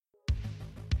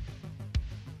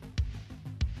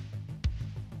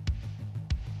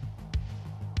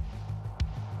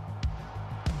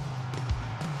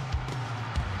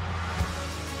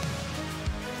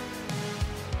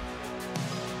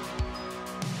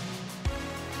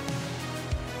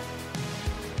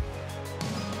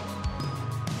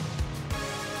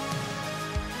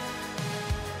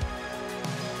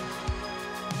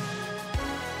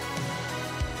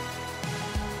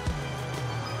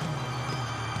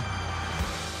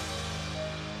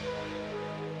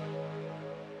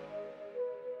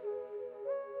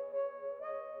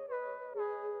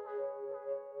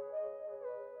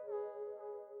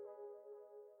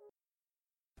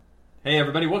Hey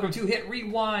everybody, welcome to Hit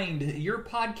Rewind, your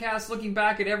podcast looking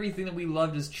back at everything that we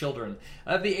loved as children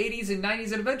of the 80s and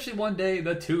 90s and eventually one day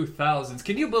the 2000s.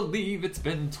 Can you believe it's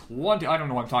been 20... I don't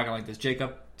know why I'm talking like this,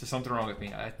 Jacob. There's something wrong with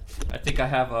me. I think I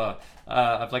have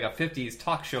like a 50s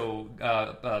talk show,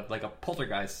 like a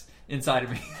poltergeist inside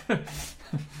of me.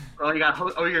 Oh, you got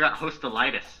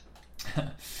hostilitis.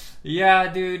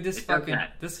 Yeah, dude, this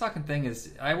fucking thing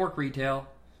is... I work retail.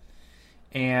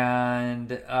 And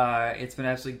it's been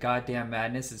absolutely goddamn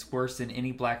madness. It's worse than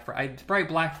any Black Friday. Probably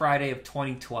Black Friday of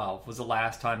 2012 was the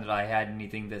last time that I had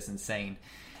anything this insane.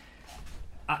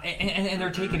 And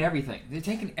they're taking everything. They're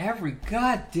taking every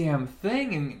goddamn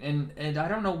thing. And I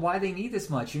don't know why they need this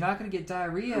much. You're not going to get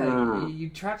diarrhea. You're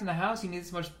trapped in the house. You need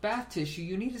this much bath tissue.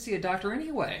 You need to see a doctor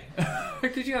anyway.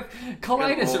 Because you have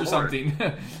colitis or something.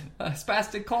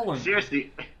 Spastic colon.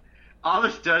 Seriously, all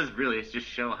this does really is just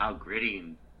show how greedy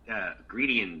and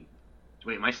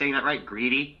wait, am I saying that right?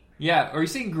 Greedy? Yeah, are you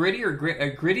saying Gritty or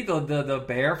Gritty, the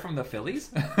bear from the Phillies?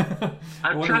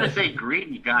 I'm trying to say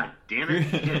greedy, god damn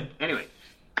it. Anyway,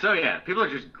 so yeah, people are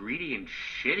just greedy and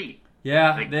shitty.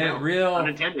 Yeah, like, they're real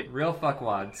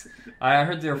fuckwads. I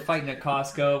heard they were fighting at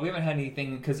Costco. We haven't had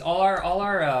anything, because all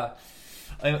our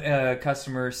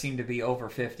customers seem to be over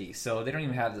 50, so they don't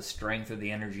even have the strength or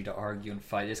the energy to argue and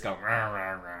fight. They just go, rah,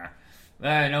 rah,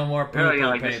 rah. No more poo-poo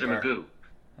like paper. Mr. Magoo.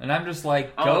 And I'm just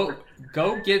like,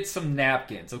 go get some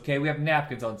napkins, okay? We have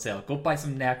napkins on sale. Go buy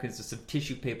some napkins with some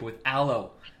tissue paper with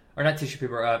aloe. Or not tissue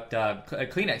paper,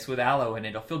 Kleenex with aloe in it.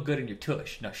 It'll feel good in your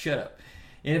tush. Now shut up.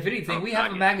 And if anything, we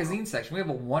have a magazine section. We have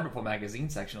a wonderful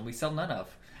magazine section that we sell none of.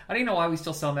 I don't even know why we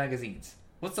still sell magazines.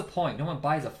 What's the point? No one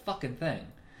buys a fucking thing.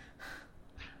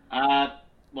 Well,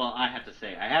 I have to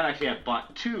say, I've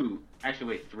bought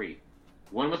three.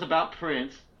 One was about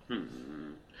Prince.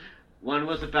 One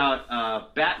was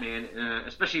about Batman,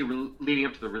 especially leading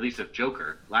up to the release of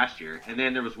Joker last year. And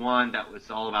then there was one that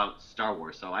was all about Star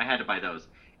Wars, so I had to buy those.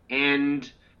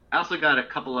 And I also got a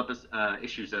couple of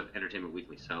issues of Entertainment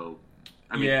Weekly, so...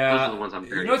 those are the ones I'm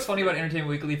very... You know what's funny about Entertainment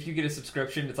Weekly? If you get a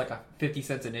subscription, it's like 50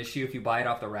 cents an issue. If you buy it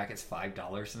off the rack, it's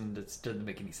 $5, and it doesn't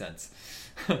make any sense.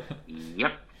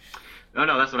 Yep.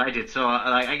 No, that's what I did. So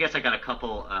I guess I got a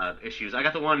couple issues. I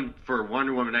got the one for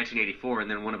Wonder Woman 1984,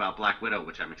 and then one about Black Widow,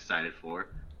 which I'm excited for.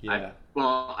 Yeah.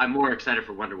 I'm more excited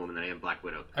for Wonder Woman than I am Black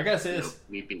Widow. I gotta say this.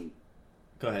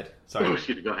 Go ahead. Sorry. Oh,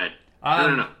 excuse me. Go ahead.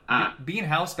 No. Being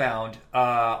housebound,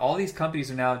 all these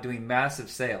companies are now doing massive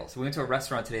sales. We went to a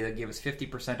restaurant today that gave us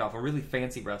 50% off, a really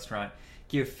fancy restaurant.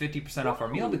 Give 50% off our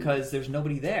meal because there's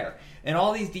nobody there. And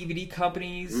all these DVD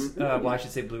companies, I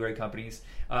should say Blu-ray companies,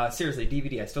 seriously,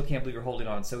 DVD, I still can't believe you're holding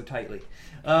on so tightly.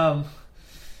 I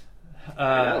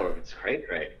know, it's great.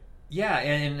 Yeah,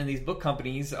 and these book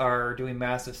companies are doing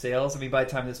massive sales. I mean, by the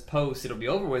time this posts, it'll be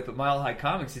over with, but Mile High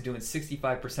Comics is doing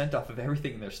 65% off of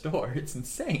everything in their store. It's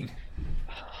insane.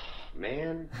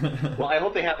 Man. Well, I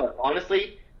hope they have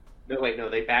honestly... No,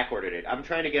 they back-ordered it. I'm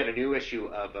trying to get a new issue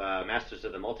of Masters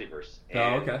of the Multiverse.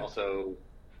 And also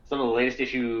some of the latest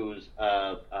issues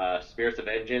of Spirits of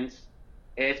Vengeance.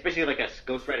 It's basically like a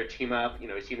Ghost Rider team-up. You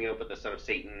know, he's teaming up with the Son of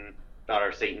Satan, Daughter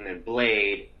of Satan, and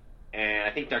Blade. And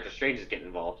I think Doctor Strange is getting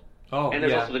involved. Oh, and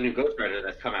there's also the new Ghost Rider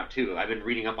that's come out, too. I've been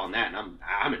reading up on that, and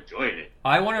I'm enjoying it.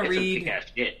 I want to read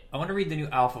the new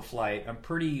Alpha Flight. I'm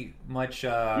pretty much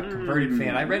a converted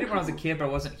fan. I read it when I was a kid, but I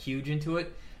wasn't huge into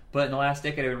it. But in the last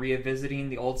decade, I've been revisiting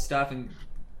the old stuff, and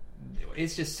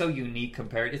it's just so unique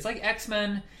compared. It's like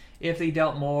X-Men if they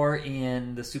dealt more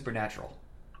in the supernatural.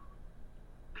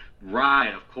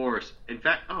 Right, of course. In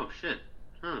fact, oh, shit.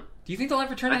 Huh. Do you think they'll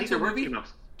ever turn that into a movie? Do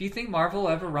you think Marvel will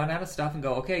ever run out of stuff and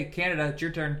go, okay, Canada, it's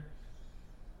your turn?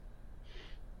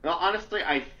 Well, honestly,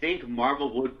 I think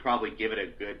Marvel would probably give it a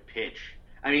good pitch.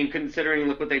 I mean, considering,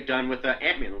 look what they've done with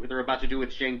Ant-Man. Look what they're about to do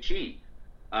with Shang-Chi.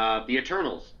 The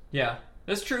Eternals. Yeah.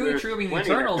 That's true. I mean, the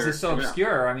Eternals is so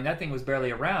obscure. I mean, that thing was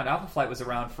barely around. Alpha Flight was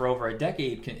around for over a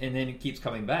decade, and then it keeps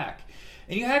coming back.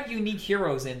 And you have unique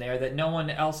heroes in there that no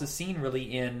one else has seen really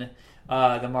in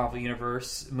the Marvel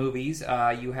Universe movies.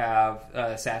 You have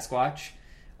Sasquatch.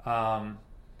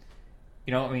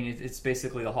 It's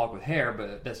basically the Hulk with hair,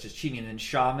 but that's just cheating. And then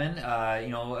Shaman,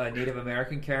 a Native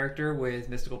American character with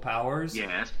mystical powers.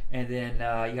 Yes. And then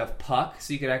you have Puck,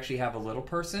 so you could actually have a little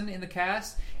person in the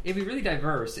cast. It'd be really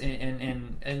diverse.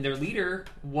 And their leader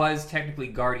was technically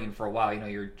Guardian for a while,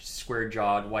 your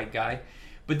square-jawed white guy.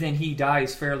 But then he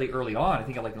dies fairly early on, I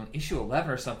think at like issue 11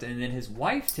 or something, and then his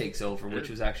wife takes over, which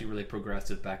was actually really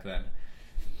progressive back then.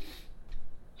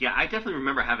 Yeah, I definitely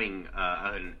remember having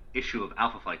an issue of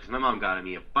Alpha Flight, because my mom got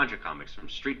me a bunch of comics, from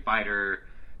Street Fighter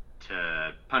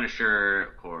to Punisher,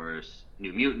 of course,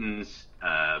 New Mutants,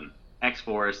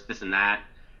 X-Force, this and that.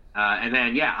 And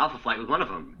then, Alpha Flight was one of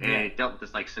them. And Yeah. it dealt with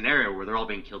this, like, scenario where they're all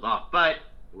being killed off. But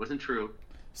it wasn't true.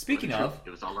 Speaking of, It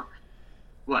was all...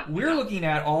 What? we're looking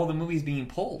at all the movies being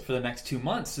pulled for the next 2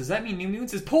 months. Does that mean New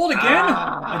Mutants is pulled again?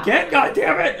 Again? God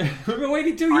damn it! We've been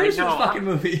waiting 2 years for this fucking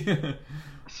movie.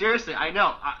 Seriously, I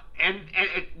know. And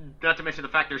not to mention the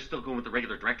fact they're still going with the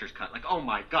regular director's cut. Like, oh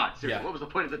my god, seriously, what was the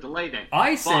point of the delay then?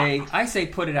 I say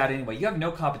put it out anyway. You have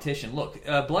no competition. Look,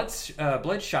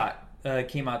 Bloodshot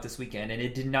came out this weekend, and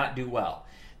it did not do well.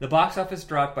 The box office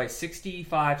dropped by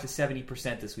 65 to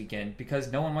 70% this weekend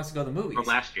because no one wants to go to the movies. From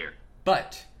last year.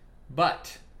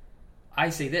 But, I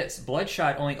say this.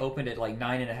 Bloodshot only opened at like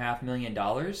 $9.5 million.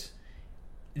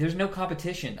 There's no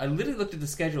competition. I literally looked at the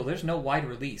schedule. There's no wide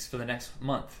release for the next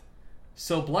month.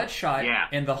 So Bloodshot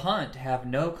and The Hunt have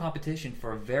no competition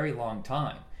for a very long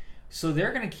time. So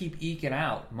they're going to keep eking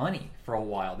out money for a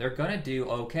while. They're going to do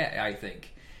okay, I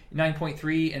think.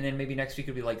 9.3, and then maybe next week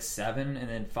it'll be like 7, and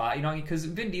then 5. You know, because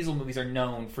Vin Diesel movies are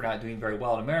known for not doing very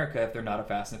well in America if they're not a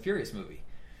Fast and Furious movie.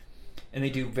 And they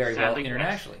do very well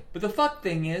internationally. Yes. But the fuck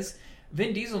thing is,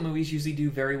 Vin Diesel movies usually do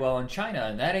very well in China,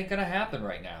 and that ain't going to happen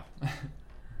right now.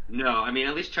 No, I mean,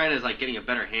 at least China is like getting a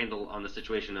better handle on the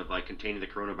situation of like containing the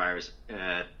coronavirus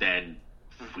than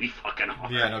we fucking are.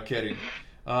 Yeah, no kidding.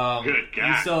 Good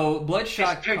God. So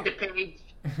Bloodshot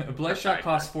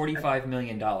cost $45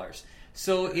 million.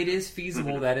 So it is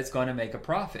feasible that it's going to make a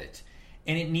profit.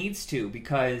 And it needs to,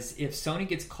 because if Sony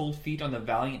gets cold feet on the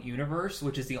Valiant universe,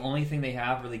 which is the only thing they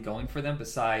have really going for them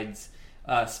besides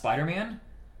Spider-Man,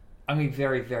 I'm going to be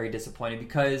very, very disappointed,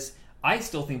 because I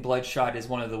still think Bloodshot is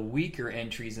one of the weaker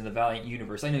entries in the Valiant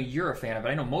universe. I know you're a fan of it.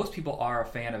 I know most people are a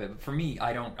fan of it, but for me,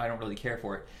 I don't really care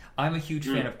for it. I'm a huge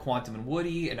fan of Quantum and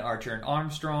Woody and Archer and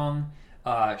Armstrong.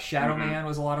 Shadow Man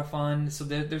was a lot of fun. So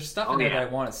there's stuff in there that I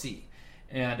want to see.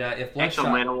 And if Bloodshot...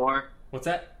 Exo Manowar. What's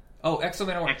that? Oh, Exo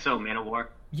Manowar. Exo Manowar.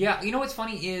 Yeah, you know what's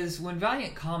funny is when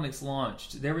Valiant Comics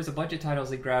launched, there was a bunch of titles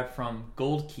they grabbed from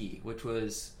Gold Key, which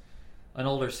was an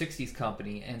older 60s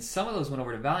company, and some of those went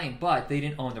over to Valiant, but they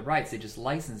didn't own the rights, they just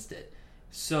licensed it.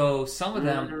 So some of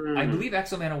them, I believe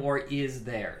Exo Manowar is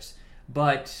theirs,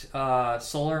 but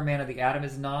Solar Man of the Atom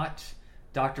is not,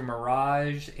 Dr.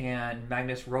 Mirage and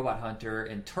Magnus Robot Hunter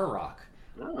and Turok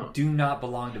do not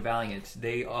belong to Valiant.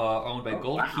 They are owned by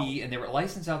Gold Key, and they were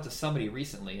licensed out to somebody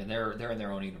recently, and they're in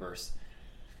their own universe.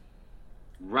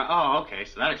 Right. Oh, okay.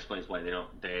 So that explains why they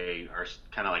are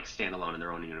kind of like standalone in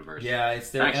their own universe. Yeah, it's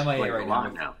their MIA right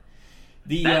now.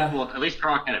 Well, at least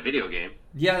Turok had a video game.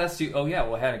 Yeah, that's true. Oh yeah,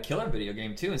 well, it had a killer video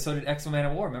game too, and so did Exo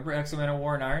Manowar. Remember Exo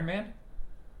Manowar and Iron Man?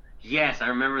 Yes, I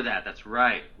remember that. That's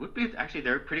right. Actually,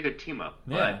 they're a pretty good team up.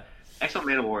 Yeah. But Exo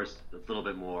Manowar is a little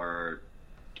bit more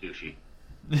douchey.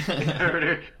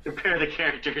 Compare the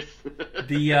characters.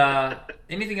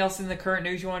 Anything else in the current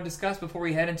news you want to discuss before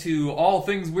we head into all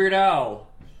things Weird Al?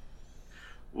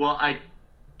 Well, I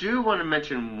do want to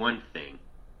mention one thing.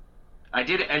 I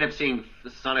did end up seeing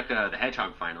Sonic the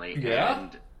Hedgehog finally. Yeah?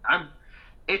 And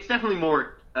it's definitely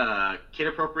more kid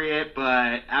appropriate,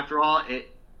 but after all,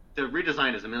 the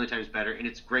redesign is a million times better, and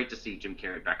it's great to see Jim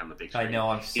Carrey back on the big screen. I know,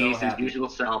 I'm so He's happy. his usual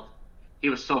self. He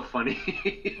was so funny.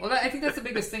 Well, I think that's the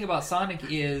biggest thing about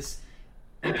Sonic is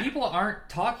that people aren't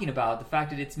talking about the fact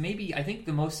that it's maybe, I think,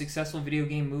 the most successful video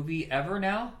game movie ever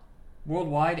now,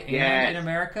 worldwide and in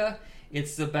America.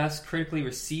 It's the best critically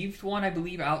received one, I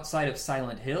believe, outside of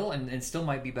Silent Hill, and still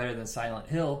might be better than Silent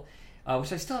Hill,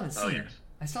 which I still haven't seen. Yes.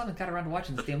 I still haven't got around to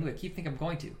watching this damn movie. I keep thinking I'm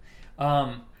going to.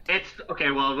 It's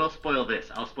okay. Well, we'll spoil this.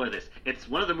 I'll spoil this. It's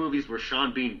one of the movies where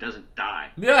Sean Bean doesn't die.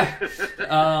 Yeah,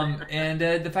 and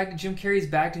the fact that Jim Carrey's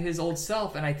back to his old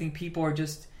self, and I think people are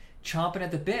just chomping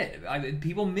at the bit.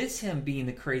 People miss him being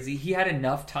the crazy. He had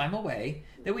enough time away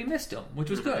that we missed him, which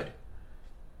was good.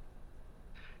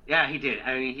 Yeah, he did.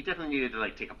 I mean, he definitely needed to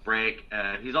take a break.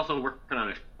 He's also working on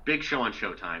a big show on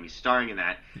Showtime. He's starring in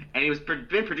that, and he's been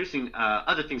producing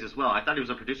other things as well. I thought he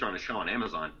was a producer on a show on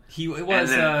Amazon. It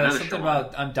was something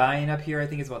about I'm Dying Up Here. I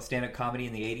think it's about stand-up comedy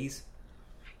in the 80s.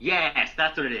 Yes,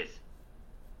 that's what it is.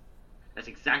 That's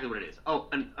exactly what it is. Oh,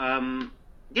 and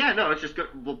it's just good.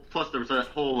 Well, plus there was that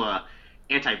whole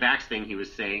anti-vax thing he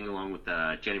was saying along with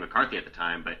Jenny McCarthy at the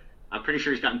time, but I'm pretty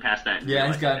sure he's gotten past that. Yeah,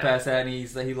 he's gotten past that, and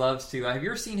he loves to. Have you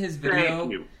ever seen his video?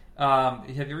 Thank you. Have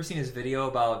you ever seen his video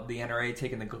about the NRA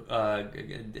taking the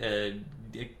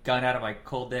gun out of my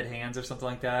cold dead hands or something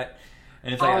like that?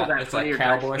 And it's like a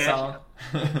cowboy song.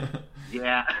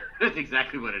 Yeah, that's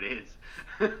exactly what it is.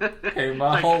 Hey,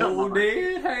 my cold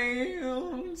dead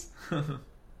hands.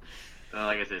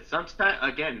 Like I said,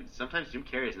 sometimes Jim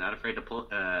Carrey is not afraid to pull.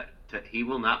 He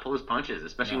will not pull his punches,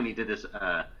 especially when he did this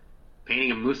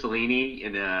painting of Mussolini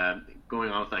in going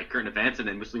on with like current events, and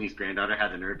then Mussolini's granddaughter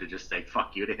had the nerve to just say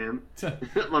 "fuck you" to him.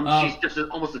 She's just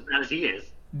almost as bad as he is.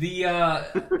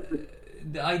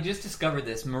 I just discovered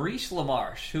this. Maurice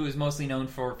LaMarche, who is mostly known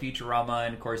for Futurama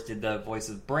and, of course, did the voice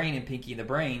of Brain in Pinky and the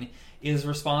Brain, is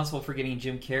responsible for getting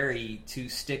Jim Carrey to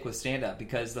stick with stand-up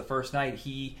because the first night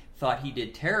he thought he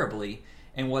did terribly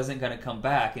and wasn't going to come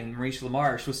back. And Maurice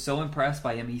LaMarche was so impressed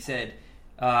by him, he said,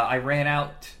 I ran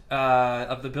out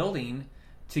of the building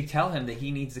to tell him that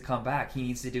he needs to come back. He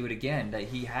needs to do it again, that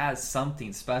he has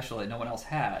something special that no one else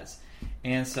has.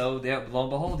 And so, lo and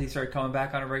behold, he started coming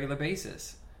back on a regular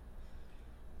basis.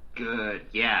 Good.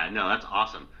 Yeah, no, that's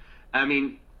awesome. I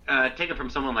mean, take it from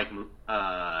someone like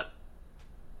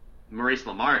Maurice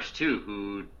LaMarche, too,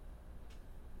 who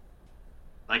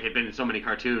like had been in so many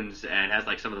cartoons and has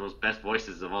like some of the most best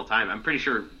voices of all time. I'm pretty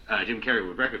sure Jim Carrey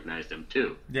would recognize him,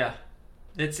 too. Yeah.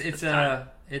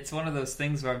 It's one of those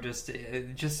things where I'm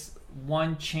just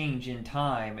one change in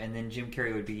time, and then Jim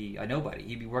Carrey would be a nobody.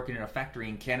 He'd be working in a factory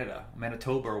in Canada,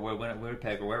 Manitoba, or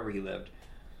Winnipeg, or wherever he lived.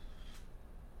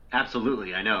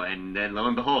 Absolutely, I know. And then lo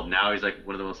and behold, now he's like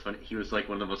one of the most funny. He was like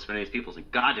one of the most funniest people. So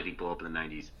God, did he blow up in the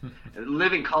 '90s?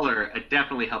 Living Color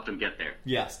definitely helped him get there.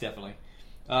 Yes, definitely.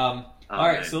 All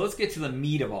right, so let's get to the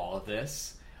meat of all of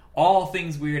this. All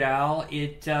things Weird Al.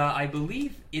 I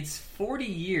believe it's 40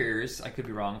 years. I could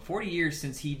be wrong. 40 years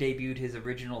since he debuted his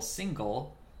original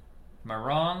single. Am I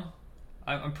wrong?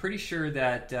 I'm pretty sure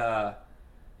that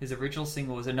his original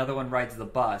single was Another One Rides the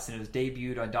Bus, and it was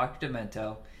debuted on Dr.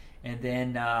 Demento. And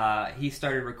then he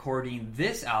started recording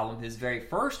this album, his very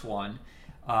first one,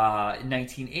 in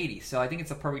 1980. So I think it's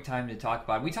a perfect time to talk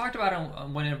about it. We talked about it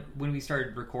when we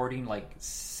started recording like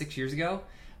 6 years ago,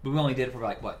 but we only did it for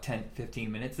like, 10,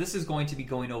 15 minutes. This is going to be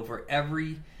going over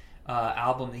every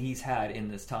album that he's had in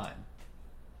this time.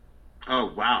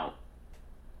 Oh, wow.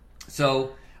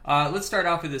 So let's start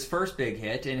off with his first big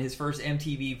hit, and his first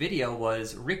MTV video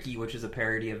was Ricky, which is a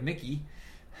parody of Mickey.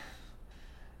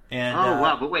 And,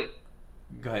 wow, but wait.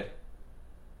 Go ahead.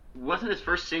 Wasn't his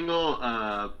first single,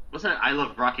 wasn't it I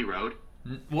Love Rocky Road?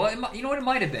 Well, you know what, it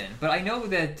might have been. But I know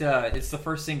that it's the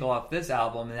first single off this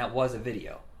album, and that was a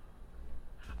video.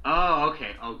 Oh,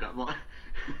 okay. Oh, God. Well,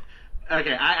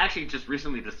 okay, I actually just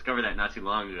recently discovered that not too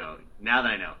long ago, now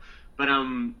that I know. But,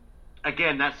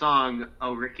 again, that song,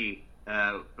 Oh, Ricky,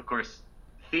 of course,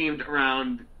 themed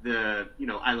around the,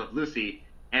 I Love Lucy,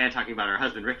 and talking about her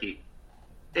husband, Ricky.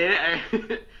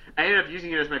 I ended up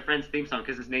using it as my friend's theme song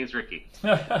because his name's Ricky.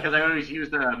 Because I always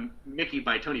used Mickey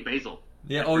by Tony Basil.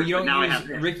 Yeah. Oh, you don't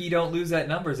use Ricky Don't Lose That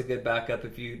Number is a good backup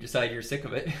if you decide you're sick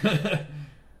of it.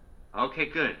 Okay,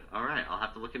 good. All right, I'll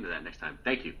have to look into that next time.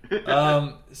 Thank you.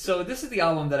 So this is the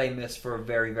album that I missed for a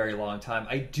very, very long time.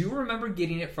 I do remember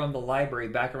getting it from the library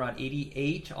back around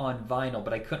 '88 on vinyl,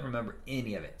 but I couldn't remember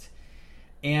any of it.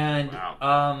 And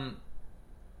wow.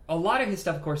 A lot of his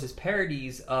stuff, of course, is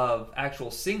parodies of actual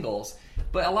singles,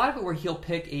 but a lot of it where he'll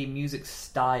pick a music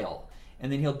style, and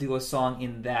then he'll do a song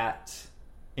in that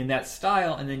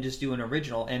style, and then just do an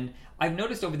original. And I've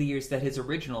noticed over the years that his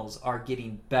originals are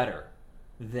getting better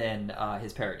than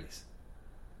his parodies.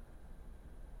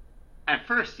 At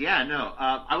first, yeah, no.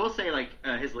 I will say, like,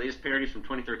 his latest parodies from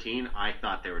 2013, I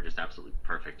thought they were just absolutely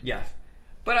perfect. Yeah.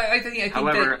 But I think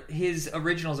However, that his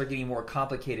originals are getting more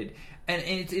complicated. And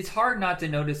it's hard not to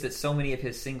notice that so many of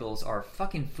his singles are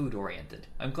fucking food-oriented.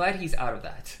 I'm glad he's out of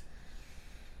that.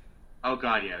 Oh,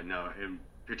 God, yeah, no. In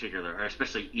particular, or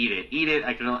especially Eat It,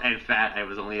 and Fat, I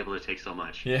was only able to take so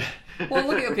much. Yeah. Well,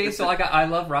 look, so I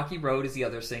Love Rocky Road is the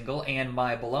other single, and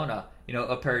My Bologna,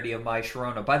 a parody of My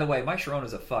Sharona. By the way, My Sharona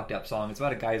is a fucked up song. It's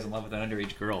about a guy who's in love with an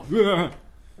underage girl.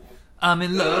 I'm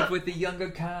in love with the younger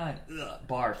kind.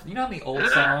 Barf. You know how many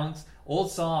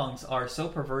old songs are so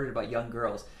perverted about young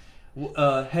girls?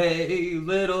 Hey,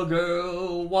 little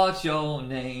girl, what's your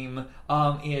name?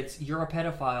 It's You're a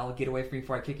Pedophile, get away from me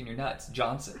before I kick in your nuts,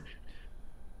 Johnson.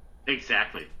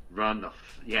 Exactly.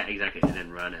 Yeah, exactly. And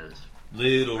then run as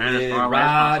Little Red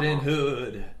Riding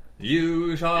Hood,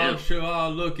 you sure are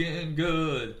looking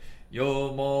good.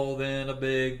 You're more than a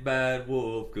big bad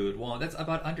wolf, good one. That's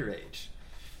about underage.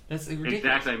 That's ridiculous.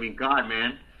 Exactly. I mean, God,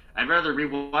 man. I'd rather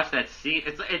rewatch that scene.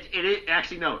 It's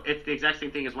the exact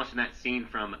same thing as watching that scene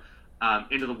from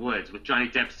Into the Woods with Johnny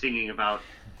Depp singing about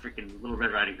freaking Little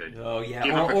Red Riding Hood. Oh, yeah.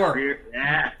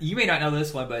 You may not know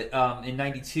this one, but in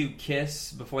 92,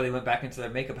 Kiss, before they went back into their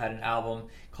makeup, had an album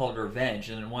called Revenge,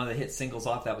 and one of the hit singles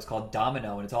off that was called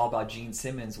Domino, and it's all about Gene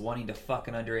Simmons wanting to fuck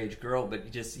an underage girl, but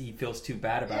he feels too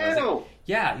bad about it. Like,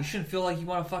 yeah, you shouldn't feel like you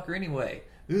want to fuck her anyway.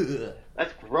 Ugh.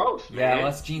 That's gross, man. Yeah, well,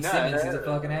 that's Gene Simmons. He's a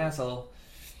fucking asshole.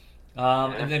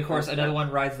 And then, of course, another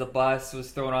one, Rides the Bus,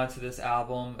 was thrown onto this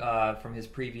album from his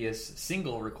previous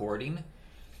single recording.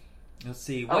 Let's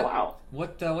see.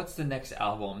 What's the next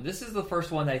album? This is the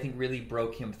first one that I think really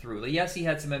broke him through. Yes, he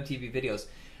had some MTV videos,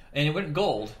 and it went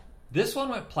gold. This one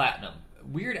went platinum.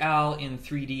 Weird Al in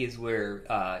 3D is where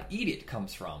Eat It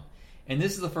comes from. And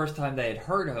this is the first time that I had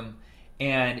heard him,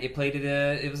 and it played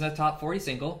it was a top 40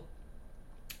 single.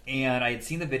 And I had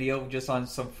seen the video just on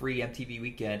some free MTV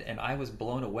weekend, and I was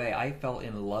blown away. I fell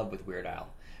in love with Weird Al.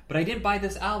 But I didn't buy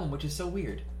this album, which is so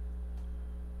weird.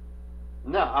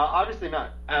 No, obviously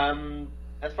not.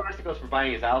 As far as it goes for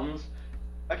buying his albums,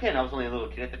 again, I was only a little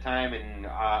kid at the time, and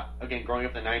again, growing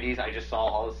up in the 90s, I just saw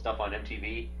all this stuff on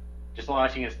MTV. Just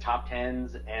watching his top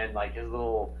 10s and like his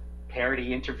little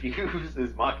parody interviews,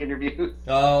 his mock interviews.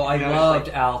 Oh, I loved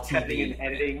like Al TV. Cutting and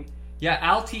editing. Yeah,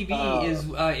 Al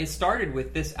TV it started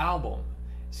with this album.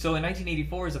 So in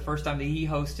 1984 is the first time that he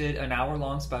hosted an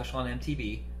hour-long special on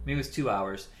MTV. Maybe it was 2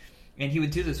 hours. And he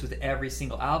would do this with every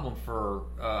single album for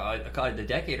a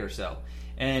decade or so.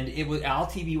 And Al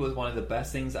TV was one of the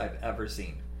best things I've ever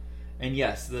seen. And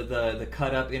yes, the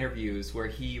cut-up interviews where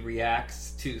he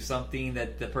reacts to something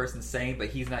that the person's saying, but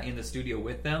he's not in the studio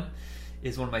with them,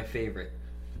 is one of my favorite.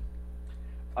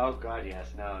 Oh God, yes.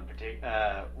 No,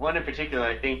 one in particular,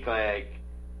 I think like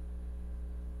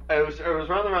it was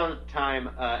around the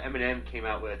time Eminem came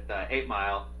out with 8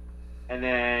 Mile, and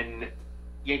then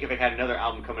Yankovic had another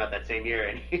album coming out that same year,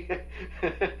 and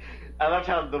I loved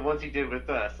how the ones he did with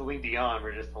Celine Dion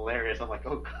were just hilarious. I'm like,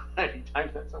 oh God, he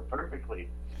timed that so perfectly.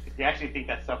 You actually think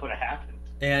that stuff would have happened.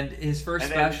 And his first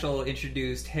special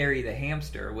introduced Harry the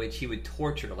hamster, which he would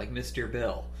torture like Mr.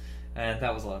 Bill, and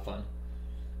that was a lot of fun.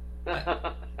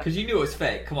 Because you knew it was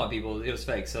fake. Come on, people, it was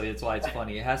fake, so that's why it's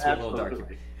funny. It has to be a little dark.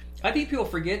 I think people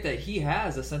forget that he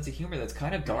has a sense of humor that's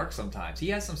kind of dark sometimes. He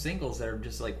has some singles that are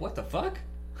just like, what the fuck?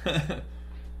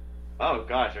 Oh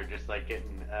gosh, or just like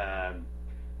getting.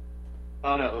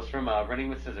 Oh no, it was from Running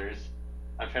with Scissors.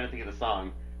 I'm trying to think of the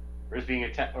song. Or he's being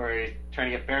attacked, or he's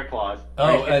trying to get bear claws.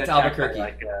 Oh, it's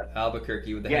Albuquerque.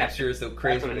 Albuquerque with the hamsters, the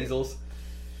crazy weasels.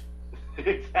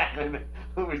 Exactly.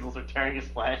 The weasels are tearing his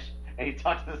flesh, and he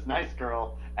talks to this nice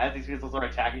girl as these weasels are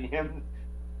attacking him.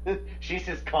 She's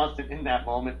just constant in that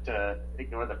moment to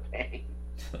ignore the pain.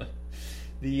 And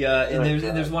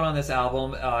there's one on this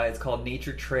album. It's called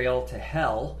Nature Trail to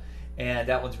Hell, and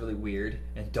that one's really weird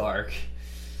and dark.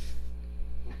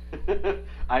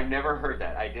 I've never heard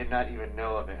that. I did not even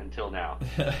know of it until now.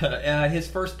 His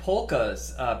first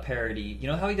polkas parody. You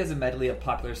know how he does a medley of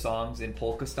popular songs in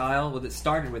polka style? Well, it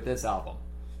started with this album.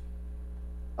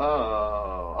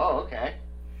 Oh, okay.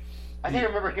 I think I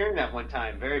remember hearing that one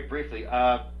time, very briefly.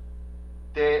 I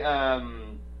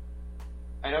know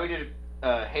he did.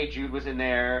 Hey Jude was in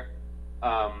there.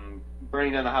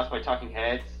 Burning Down the House by Talking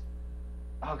Heads.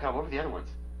 Oh God, what were the other ones?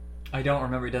 I don't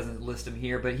remember. He doesn't list them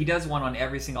here, but he does one on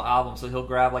every single album. So he'll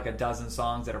grab like a dozen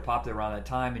songs that are popular around that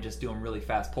time and just do them really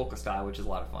fast polka style, which is a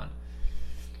lot of fun.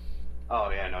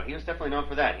 Oh yeah, no, he was definitely known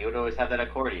for that. He would always have that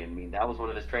accordion. I mean, that was one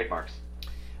of his trademarks.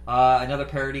 Another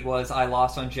parody was "I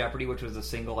Lost on Jeopardy," which was a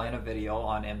single and a video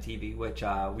on MTV, which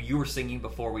you were singing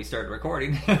before we started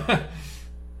recording.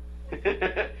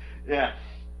 Yeah,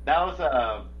 that was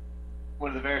one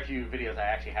of the very few videos I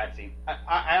actually had seen.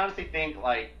 I honestly think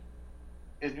like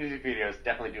his music videos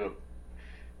definitely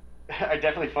are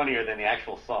definitely funnier than the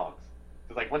actual songs.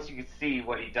 Because like once you can see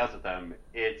what he does with them,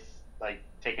 it's like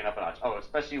taken up a notch. Oh,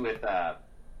 especially with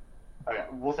okay,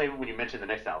 we'll say when you mention the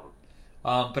next album.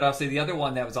 But I'll say the other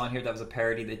one that was on here that was a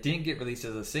parody that didn't get released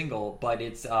as a single, but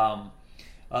it's the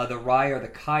Rye or the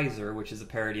Kaiser, which is a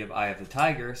parody of Eye of the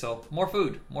Tiger. So more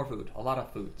food, a lot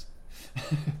of foods.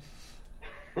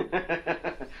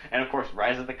 And of course,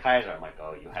 Rise of the Kaiser. I'm like,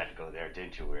 oh, you had to go there,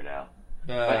 didn't you, Weird Al?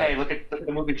 But hey, look at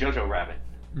the movie Jojo Rabbit.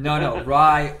 No,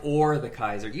 Rye or the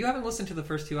Kaiser. You haven't listened to the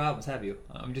first 2 albums, have you?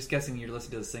 I'm just guessing you're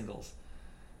listening to the singles.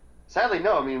 Sadly,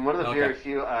 no. I mean, one of the very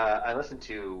few I listened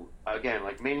to, again,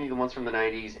 like mainly the ones from the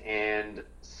 90s and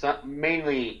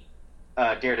mainly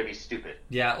Dare to Be Stupid.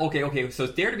 Yeah, okay. So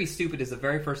Dare to Be Stupid is the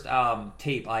very first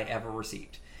tape I ever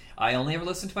received. I only ever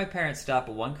listened to my parents' stuff,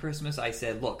 but one Christmas I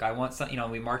said, look, I want some,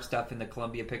 we marked stuff in the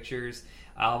Columbia Pictures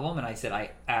album, and I said,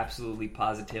 I absolutely,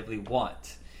 positively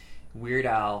want Weird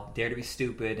Al, Dare to Be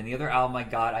Stupid, and the other album I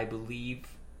got, I believe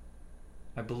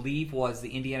was the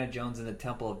Indiana Jones and the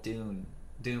Temple of Doom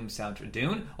soundtrack.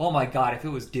 Dune? Oh my God, if it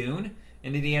was Dune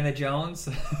and Indiana Jones,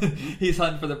 he's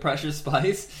hunting for the precious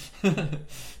spice.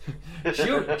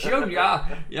 shoot, yeah.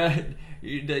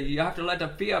 You have to let the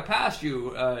fear pass you.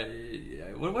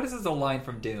 What is this a line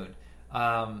from Dune?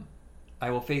 I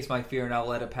will face my fear and I'll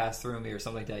let it pass through me or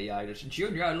something like that. Yeah, I just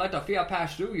Junior, let the fear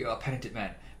pass through you, penitent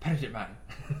man.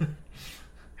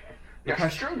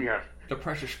 Yes, Junior. The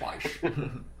precious spice.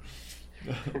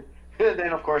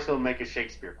 Then, of course, he'll make a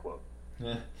Shakespeare quote.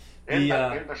 Yeah. In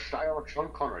the style of Sean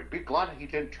Connery. Be glad he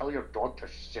didn't tell your dog to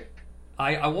sit.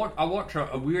 I want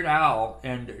a Weird Al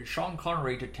and Sean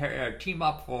Connery to team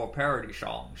up for parody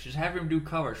songs. Just have him do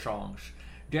cover songs.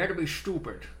 Dare to be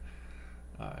stupid.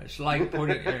 It's like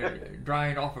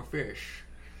drying off a fish.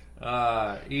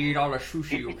 Eat all the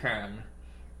sushi you can.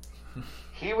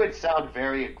 He would sound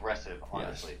very aggressive,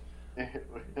 honestly. Yes.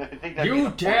 I think you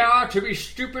dare to be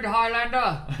stupid,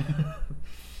 Highlander?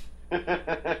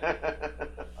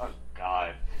 Oh,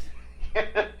 God.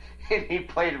 And he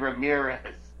played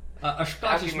Ramirez. A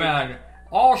Scottish man.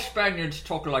 All Spaniards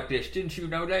talk like this. Didn't you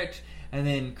know that? And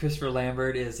then Christopher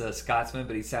Lambert is a Scotsman,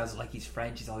 but he sounds like he's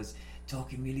French. He's always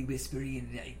talking really whispery,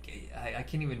 and I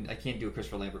can't do a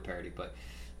Christopher Lambert parody, but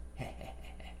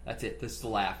that's it. This is the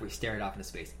laugh. We're staring off into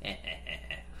space.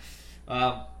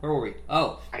 Where were we?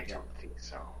 Oh, I don't think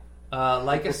so.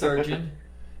 Like a Surgeon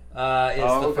is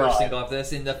the first single of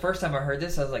this, and the first time I heard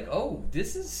this, I was like, "Oh,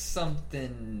 this is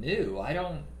something new." I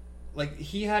don't like.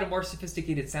 He had a more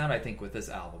sophisticated sound, I think, with this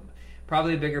album.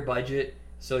 Probably a bigger budget,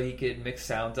 so he could mix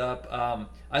sounds up.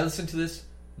 I listened to this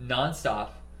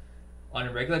nonstop on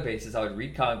a regular basis. I would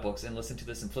read comic books and listen to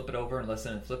this and flip it over and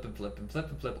listen and flip and flip and flip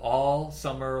and flip all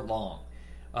summer long.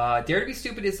 Dare to be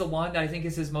Stupid is the one that I think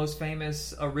is his most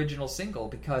famous original single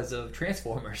because of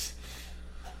Transformers.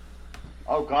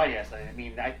 Oh, God, yes. I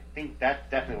mean, I think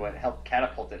that's definitely what helped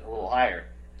catapult it a little higher.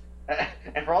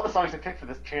 And for all the songs I picked for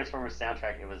this Transformers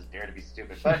soundtrack, it was Dare to be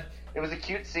Stupid. But it was a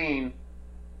cute scene.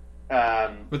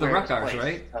 With the Ruckers,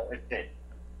 right? So it did.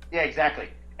 Yeah, exactly.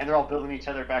 And they're all building each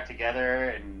other back together,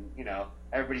 and,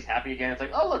 everybody's happy again. It's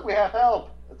like, oh, look, we have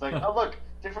help. It's like, oh, look,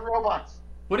 different robots.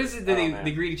 What is it that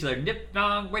they greet each other? Nip,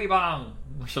 dong, witty bong,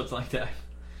 or something like that.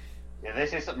 Yeah, they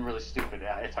say something really stupid.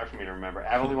 It's hard for me to remember.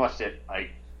 I've only watched it,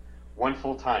 one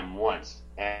full time once,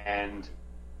 and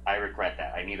I regret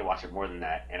that. I need to watch it more than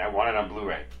that, and I want it on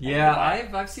Blu-ray. Yeah,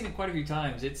 I've seen it quite a few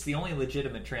times. It's the only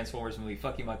legitimate Transformers movie.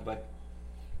 Fuck you, Michael Bay.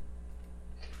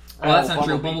 Oh, that's not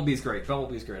true. Bumblebee's great.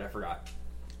 I forgot.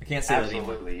 I can't say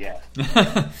Absolutely, that anymore.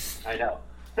 Yeah. I know.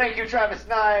 Thank you, Travis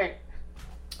Nye.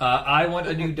 I Want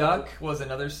a New Duck was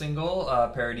another single,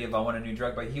 parody of I Want a New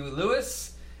Drug by Huey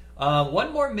Lewis.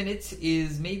 One More Minute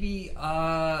is maybe,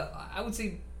 I would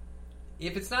say,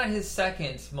 if it's not his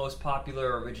second most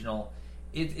popular original,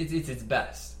 it's its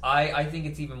best. I think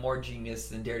it's even more genius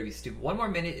than Dare to Be Stupid. One More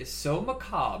Minute is so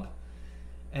macabre,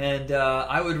 and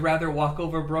I would rather walk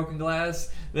over broken glass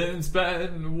than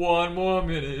spend one more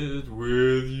minute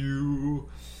with you.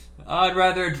 I'd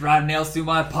rather drive nails through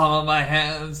my palm of my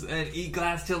hands and eat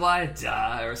glass till I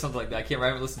die, or something like that. I can't remember. I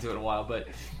haven't listened to it in a while, but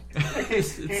he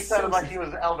sounded like he was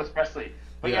Elvis Presley.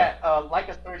 But yeah, Like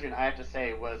a Surgeon, I have to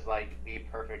say, was like the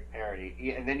perfect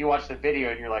parody. And then you watch the video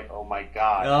and you're like, oh my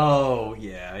god. Oh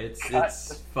yeah,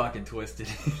 it's fucking twisted.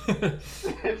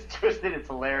 It's twisted. It's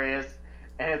hilarious,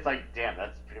 and it's like, damn,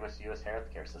 that's pretty much the U.S.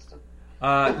 healthcare system.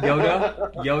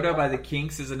 Yoda by the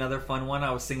Kinks is another fun one.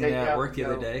 I was singing that at work the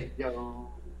other day. Yoda.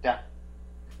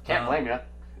 Can't blame you.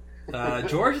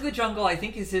 George of the Jungle, I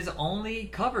think, is his only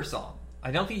cover song.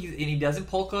 I don't think he doesn't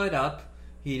polka it up.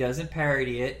 He doesn't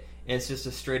parody it. It's just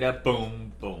a straight up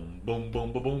boom, boom, boom,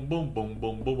 boom, boom, boom, boom, boom,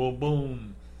 boom, boom, boom,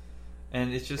 boom,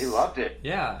 and it's just he loved it.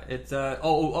 Yeah, it's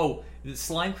the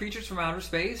Slime Creatures from Outer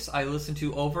Space. I listened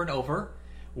to over and over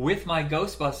with my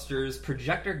Ghostbusters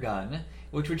projector gun,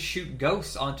 which would shoot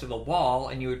ghosts onto the wall,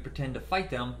 and you would pretend to fight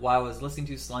them while I was listening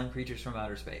to Slime Creatures from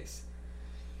Outer Space.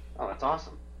 Oh, that's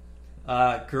awesome.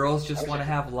 Girls Just Want to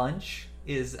Have Lunch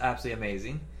is absolutely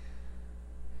amazing.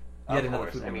 Of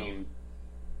course. I mean,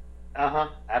 oh,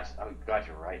 God,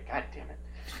 you're right. God damn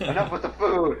it. Enough with the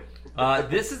food.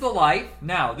 This Is the Life.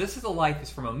 Now, This Is the Life is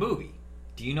from a movie.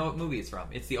 Do you know what movie it's from?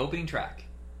 It's the opening track.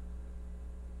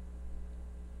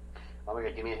 Oh my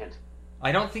god, give me a hint.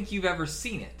 I don't think you've ever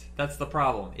seen it. That's the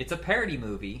problem. It's a parody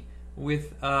movie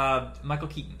with Michael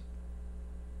Keaton.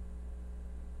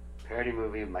 Parody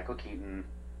movie with Michael Keaton.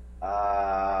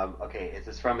 Okay, is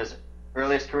this from his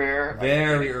earliest career?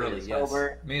 Very early, yes.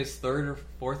 Maybe his third or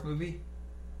fourth movie?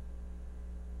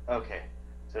 Okay,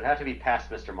 so it'd have to be past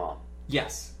Mr. Mom.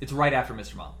 Yes, it's right after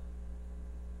Mr. Mom.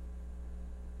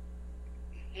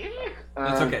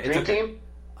 It's okay. Dream Team?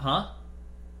 Huh?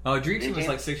 Oh, Dream Team was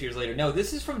like 6 years later. No,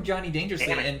 this is from Johnny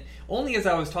Dangerously, and only as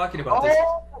I was talking about this.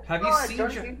 Have you seen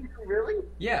Johnny Dangerously? Really?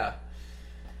 Yeah.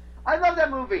 I love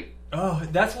that movie. Oh,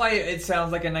 that's why it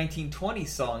sounds like a 1920s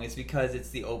song. Is because it's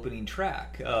the opening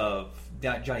track of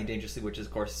Johnny Dangerously, which is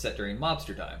of course set during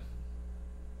mobster time.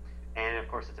 And of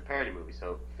course, it's a parody movie,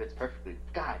 so it fits perfectly.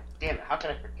 God damn it! How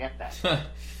could I forget that?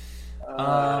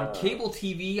 Cable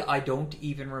TV, I don't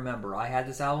even remember. I had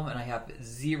this album, and I have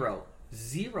zero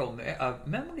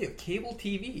memory of cable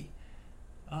TV.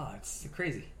 Oh, it's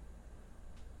crazy.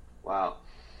 Wow.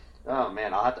 Oh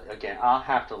man, I'll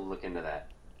have to look into that.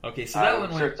 Okay, so that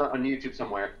one I'm sure it's on YouTube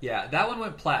somewhere. Yeah, that one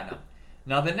went platinum.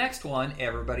 Now the next one,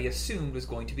 everybody assumed was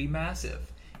going to be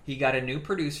massive. He got a new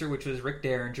producer, which was Rick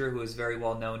Derringer, who was very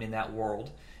well known in that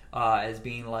world as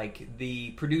being like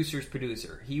the producer's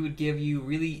producer. He would give you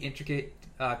really intricate,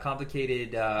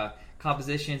 complicated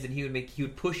compositions, and he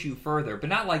would push you further, but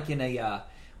not like in a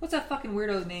what's that fucking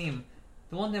weirdo's name?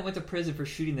 The one that went to prison for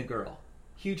shooting the girl,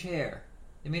 huge hair.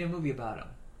 They made a movie about him.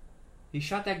 He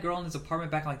shot that girl in his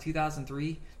apartment back in like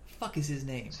 2003. Fuck is his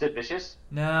name? Sid Vicious?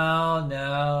 No,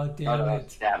 damn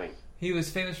it. Stabbing. He was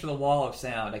famous for the Wall of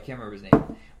Sound. I can't remember his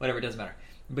name. Whatever, it doesn't matter.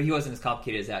 But he wasn't as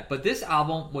complicated as that. But this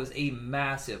album was a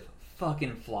massive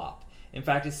fucking flop. In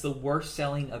fact, it's the worst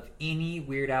selling of any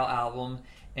Weird Al album,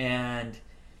 and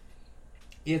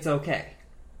it's okay.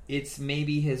 It's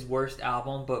maybe his worst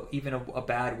album, but even a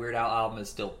bad Weird Al album is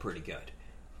still pretty good.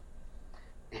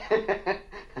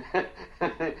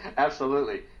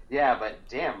 Absolutely. Yeah, but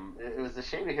damn, it was a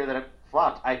shame to hear that it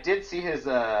flopped. I did see his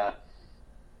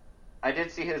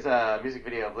music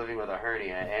video of Living with a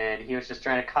Hernia, and he was just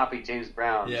trying to copy James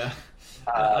Brown. Yeah.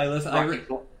 I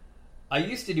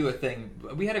used to do a thing.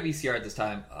 We had a VCR at this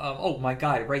time. Oh my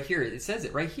god, right here. It says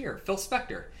it right here. Phil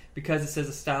Spector. Because it says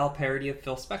a style parody of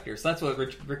Phil Spector. So that's what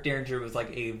Rick Derringer was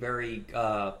like, a very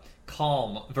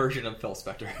calm version of Phil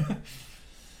Spector.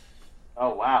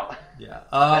 Oh, wow. Yeah.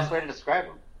 Best way to describe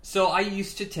him. So I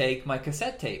used to take my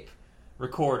cassette tape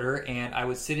recorder and I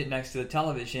would sit it next to the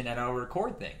television and I would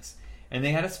record things. And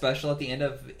they had a special at the end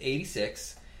of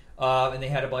 '86, and they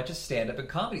had a bunch of stand-up and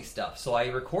comedy stuff. So I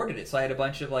recorded it. So I had a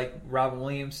bunch of like Robin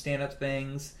Williams stand-up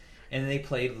things, and they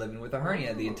played Living with a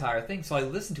Hernia, the entire thing. So I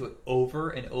listened to it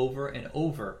over and over and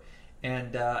over.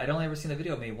 And I'd only ever seen the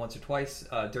video maybe once or twice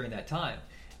during that time.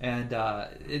 And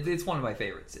it's one of my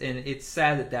favorites. And it's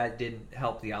sad that didn't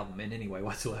help the album in any way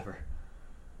whatsoever.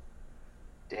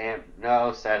 Damn.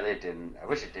 No, sadly it didn't. I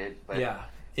wish it did. But yeah.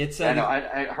 It's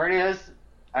hernias,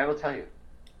 I will tell you,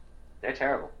 they're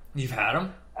terrible. You've had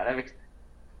them?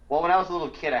 Well, when I was a little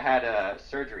kid, I had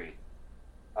surgery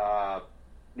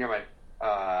near my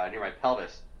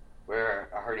pelvis where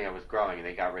a hernia was growing, and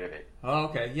they got rid of it. Oh,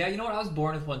 okay. Yeah, you know what? I was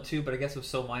born with one too, but I guess it was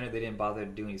so minor they didn't bother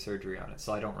to do any surgery on it,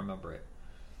 so I don't remember it.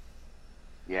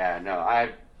 Yeah, no,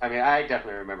 I mean, I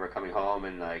definitely remember coming home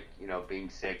and being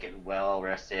sick and well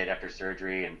rested after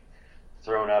surgery and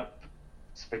throwing up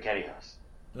SpaghettiOs.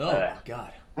 Oh my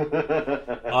god.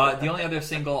 The only other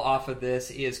single off of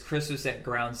this is Christmas at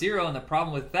Ground Zero, and the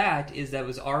problem with that is that it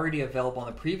was already available on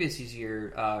the previous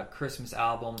year Christmas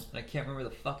album. I can't remember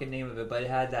the fucking name of it, but it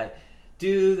had that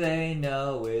 "Do They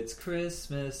Know It's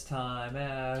Christmas Time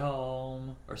at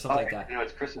Home" or something like that. No,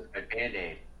 it's Christmas by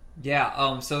Band-Aid.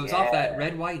 Yeah, so it was off that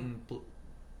Red, White, and Blue.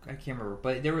 I can't remember,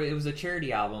 but it was a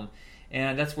charity album.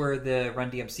 And that's where the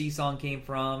Run DMC song came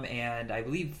from, and I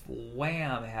believe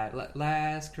Wham had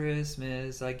 "Last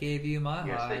Christmas I Gave You My Heart."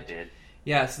 Yes, they did.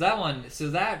 Yeah, so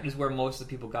that is where most of the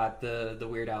people got the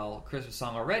Weird Al Christmas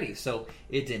song already. So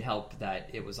it didn't help that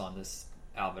it was on this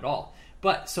album at all.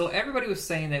 But so everybody was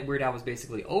saying that Weird Al was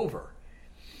basically over,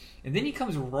 and then he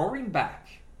comes roaring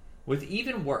back with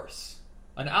even worse,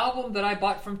 an album that I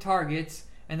bought from Target,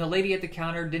 and the lady at the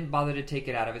counter didn't bother to take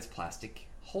it out of its plastic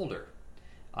holder.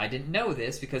 I didn't know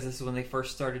this because this is when they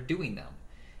first started doing them.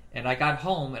 And I got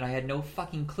home and I had no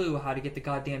fucking clue how to get the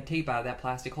goddamn tape out of that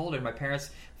plastic holder. My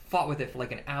parents fought with it for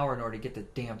like an hour in order to get the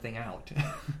damn thing out.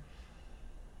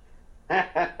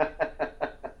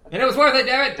 And it was worth it,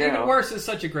 damn it! Damn. Even Worse is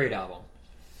such a great album.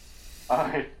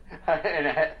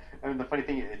 And the funny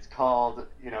thing is, it's called,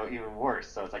 Even Worse,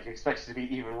 so it's like you expect it to be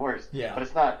even worse. Yeah. But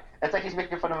it's not. It's like he's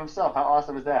making fun of himself. How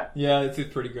awesome is that? Yeah, it's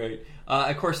pretty great.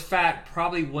 Of course, Fat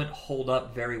probably wouldn't hold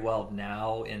up very well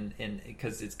now,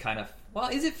 because it's kind of... Well,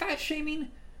 is it fat shaming?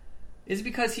 Is it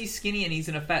because he's skinny and he's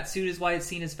in a fat suit is why it's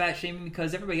seen as fat shaming?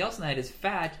 Because everybody else in that is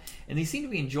fat, and they seem to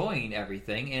be enjoying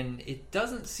everything, and it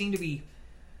doesn't seem to be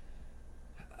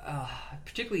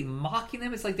particularly mocking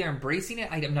them. It's like they're embracing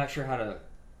it. I'm not sure how to...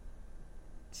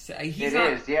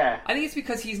 Yeah. I think it's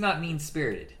because he's not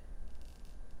mean-spirited.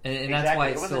 And exactly. That's why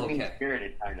it's it still wasn't okay.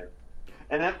 Mean-spirited, kind of.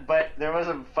 But there was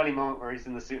a funny moment where he's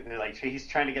in the suit and he's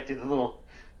trying to get through the little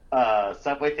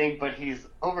subway thing, but he's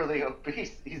overly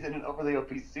obese. He's in an overly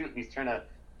obese suit and he's trying to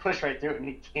push right through it and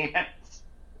he can't.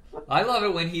 I love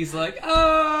it when he's like,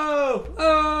 oh,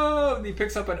 oh, and he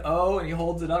picks up an O and he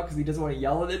holds it up because he doesn't want to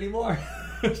yell it anymore.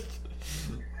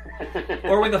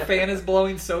 Or when the fan is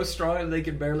blowing so strong that they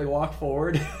can barely walk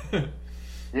forward.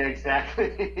 Yeah,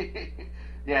 exactly.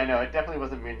 Yeah, no, it definitely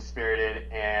wasn't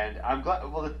mean-spirited, and I'm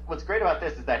glad. Well, what's great about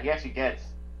this is that he actually gets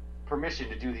permission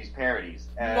to do these parodies.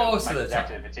 Most of the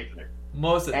Jackson time. in particular.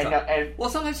 Most of the time. Well,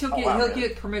 sometimes he'll really?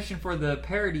 get permission for the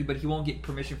parody, but he won't get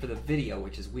permission for the video,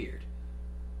 which is weird.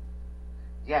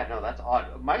 Yeah, no, that's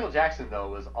odd. Michael Jackson, though,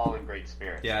 was all in great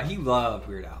spirits. Yeah, he loved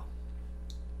Weird Al.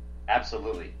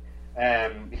 Absolutely.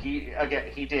 He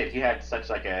did. He had such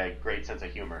like a great sense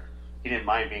of humor. He didn't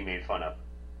mind being made fun of.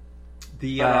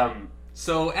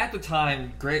 So at the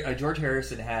time, George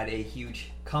Harrison had a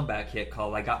huge comeback hit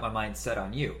called "I Got My Mind Set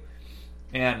on You,"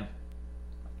 and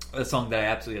a song that I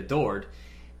absolutely adored.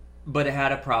 But it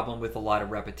had a problem with a lot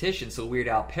of repetition, so Weird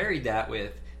Al parried that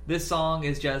with, "This song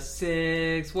is just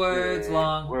 6 words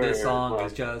long. This song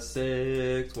is just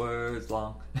 6 words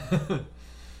long."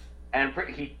 And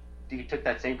he took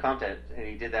that same content and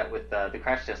he did that with the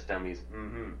Crash Test Dummies.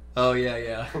 Mm-hmm. Oh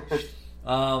yeah.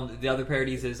 The other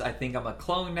parodies is "I Think I'm a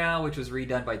Clone Now," which was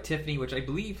redone by Tiffany, which I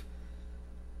believe.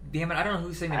 Damn it, I don't know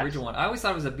who sang the original one. I always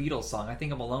thought it was a Beatles song. "I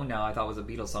Think I'm Alone Now," I thought it was a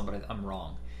Beatles song, but I'm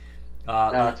wrong.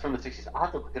 No, it's from the '60s. I'll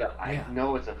have to look it up. Yeah. I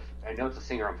know it's a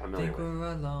singer I'm familiar Think with.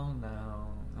 we're alone now.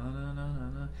 Na, na,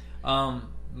 na, na.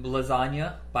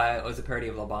 Lasagna was a parody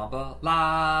of La Bamba.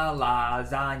 La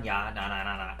lasagna, na na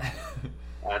na na.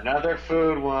 Another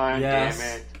food one. Yes.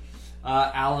 Damn it.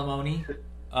 Alimony.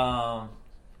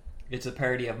 It's a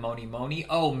parody of Moni Moni.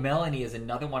 Oh, Melanie is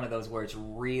another one of those where it's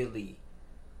really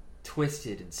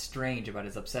twisted and strange about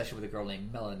his obsession with a girl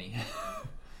named Melanie.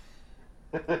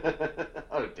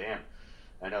 Oh, damn.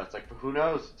 I know. It's like, who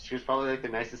knows? She was probably like the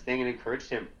nicest thing and encouraged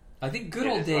him. I think Good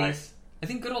Old Days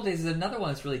is another one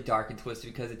that's really dark and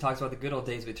twisted because it talks about the good old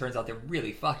days, but it turns out they're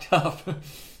really fucked up.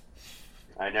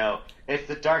 I know. It's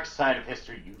the dark side of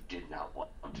history you did not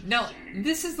want to Now, see.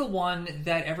 this is the one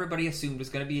that everybody assumed was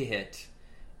going to be a hit.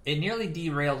 It nearly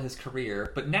derailed his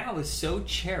career, but now is so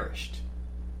cherished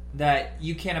that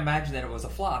you can't imagine that it was a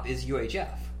flop, is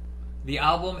UHF. The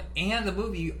album and the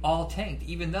movie all tanked,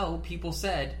 even though people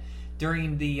said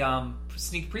during the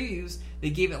sneak previews they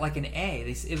gave it like an A.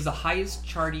 It was the highest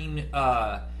charting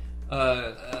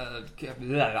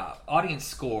audience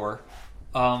score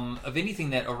of anything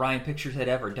that Orion Pictures had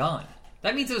ever done.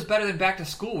 That means it was better than Back to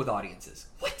School with audiences.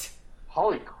 What?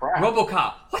 Holy crap.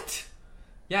 RoboCop. What?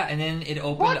 Yeah, and then it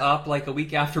opened up like a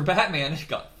week after Batman and it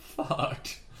got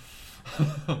fucked.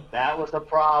 That was the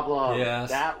problem. Yes.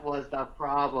 That was the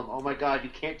problem. Oh my god, you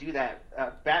can't do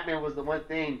that. Batman was the one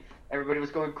thing everybody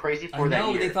was going crazy for that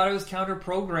year. They thought it was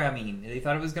counter-programming. They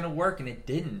thought it was going to work, and it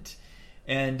didn't.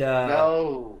 And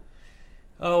no.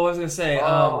 Oh, what was I going to say?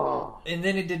 Oh. And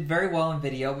then it did very well in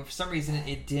video, but for some reason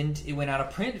it didn't. It went out of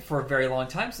print for a very long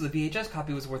time, so the VHS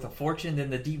copy was worth a fortune.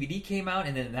 Then the DVD came out,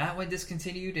 and then that one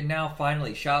discontinued, and now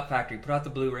finally Shout Factory put out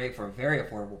the Blu-ray for a very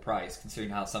affordable price,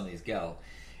 considering how some of these go.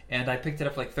 And I picked it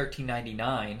up for like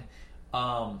 $13.99.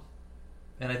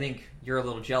 And I think you're a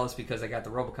little jealous because I got the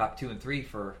RoboCop 2 and 3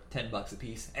 for $10 a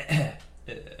piece.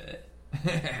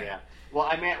 Yeah. Well,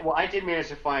 I did manage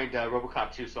to find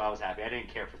RoboCop 2, so I was happy. I didn't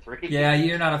care for 3. Yeah,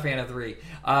 you're not a fan of 3.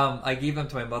 I gave them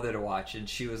to my mother to watch, and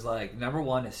she was like, number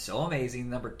 1 is so amazing.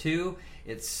 Number 2,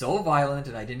 it's so violent,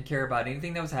 and I didn't care about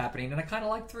anything that was happening, and I kind of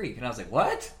liked 3. And I was like,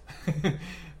 what?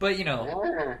 But, you know,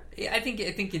 I think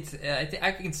it's...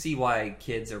 I can see why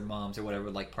kids or moms or whatever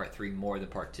like Part 3 more than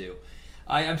Part 2.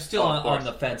 I'm still on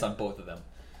the fence on both of them.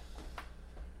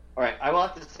 All right, I will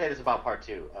have to say this about Part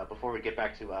 2 before we get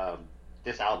back to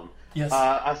this album. Yes.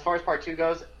 As far as Part 2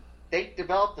 goes, they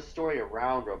developed the story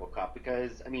around RoboCop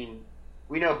because, I mean,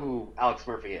 we know who Alex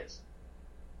Murphy is.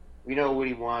 We know what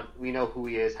he wants. We know who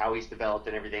he is, how he's developed,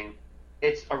 and everything.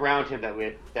 It's around him that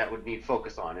would need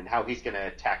focus on, and how he's going to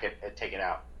attack it and take it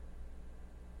out.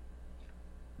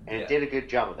 And it did a good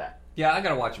job of that. Yeah, I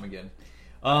gotta watch him again.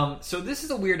 So this is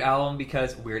a weird album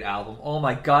because... Weird album. Oh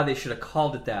my god, they should have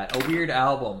called it that. A weird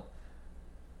album.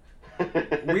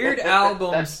 Weird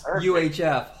Albums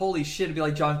UHF. Holy shit, it'd be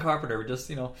like John Carpenter. Just,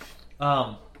 you know...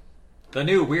 the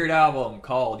new Weird Album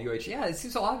called UHF. Yeah, it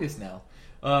seems so obvious now.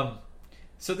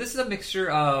 So this is a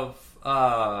mixture of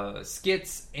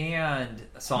skits and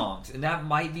songs. And that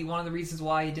might be one of the reasons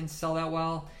why it didn't sell that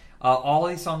well. All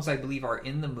of these songs, I believe, are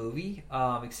in the movie,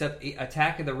 except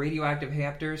Attack of the Radioactive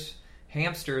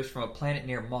Hamsters from a Planet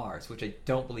Near Mars, which I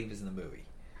don't believe is in the movie.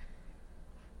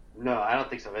 No, I don't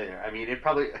think so either. I mean, it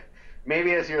probably...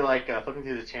 Maybe as you're, like, flipping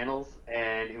through the channels,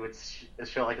 and it would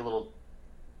show, like, a little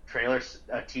trailer,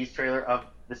 a tease trailer of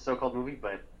this so-called movie,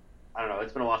 but I don't know.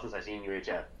 It's been a while since I've seen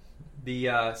UHF.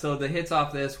 So the hits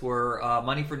off this were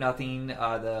Money for Nothing,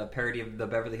 the parody of the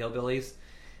Beverly Hillbillies.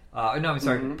 No, I'm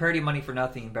sorry, parody of Money for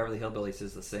Nothing, Beverly Hillbillies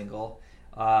is the single.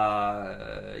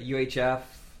 UHF.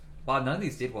 Wow, none of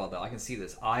these did well though. I can see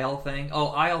this. Isle Thing. Oh,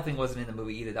 Isle Thing wasn't in the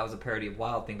movie either. That was a parody of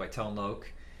Wild Thing by Tone Loc.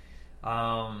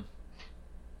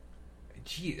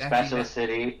 Spatula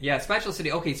City. Yeah, Spatula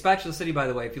City. Okay, Spatula City, by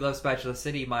the way, if you love Spatula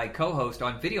City, my co-host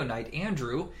on Video Night,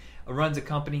 Andrew, runs a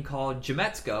company called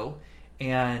Jametsko,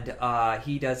 and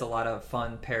he does a lot of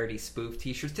fun parody spoof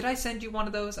t-shirts. Did I send you one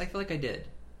of those? I feel like I did.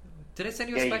 Did I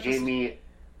send you a Spatula City? You gave me...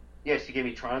 Yes, you gave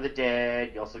me Tron of the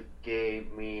Dead. You also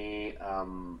gave me...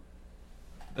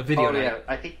 a Video Night. Yeah,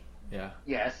 I think... Yeah.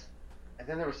 Yes. And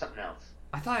then there was something else.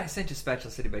 I thought I sent you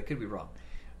Spatula City, but I could be wrong.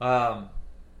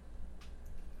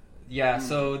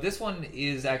 So this one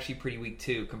is actually pretty weak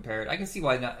too. Compared, I can see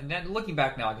why. Now, looking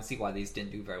back now, I can see why these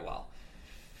didn't do very well.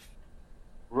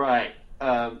 Right.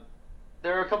 There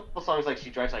are a couple songs like "She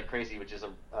Drives Like Crazy," which is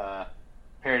a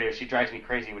parody of "She Drives Me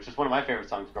Crazy," which is one of my favorite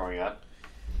songs growing up.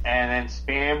 And then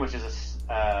 "Spam," which is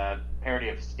a parody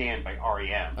of "Stand" by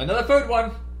REM. Another food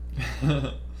one.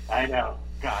 I know.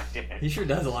 God damn it. He sure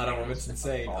does a lot of them. It's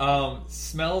insane.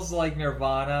 Smells Like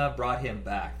Nirvana brought him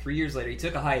back. 3 years later, he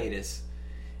took a hiatus.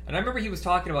 And I remember he was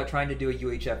talking about trying to do a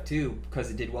UHF 2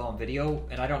 because it did well on video.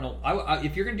 And I don't know.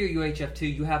 If you're going to do a UHF 2,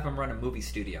 you have him run a movie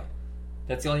studio.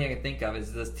 That's the only thing I can think of.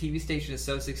 Is the TV station is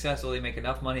so successful, they make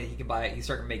enough money that he can buy it. He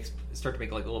start to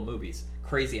make like little movies,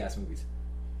 crazy ass movies.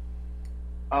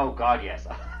 Oh God, yes.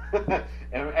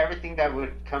 Everything that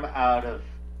would come out of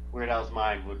Weird Al's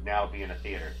mind would now be in a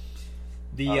theater.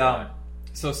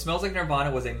 So Smells Like Nirvana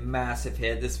was a massive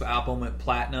hit. This album went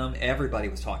platinum. Everybody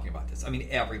was talking about this. I mean,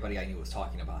 everybody I knew was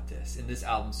talking about this. And this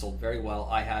album sold very well.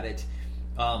 I had it.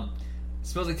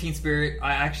 Smells Like Teen Spirit.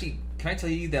 Can I tell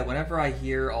you that whenever I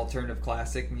hear alternative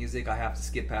classic music, I have to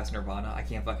skip past Nirvana. I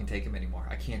can't fucking take them anymore.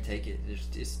 I can't take it.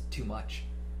 It's too much.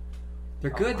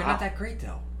 They're good. They're not that great,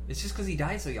 though. It's just because he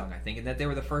died so young, I think, and that they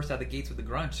were the first out of the gates with the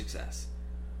grunge success.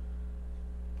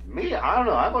 Me, I don't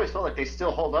know. I've always felt like they still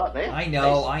hold up. I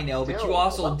know, but you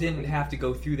also didn't have to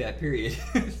go through that period.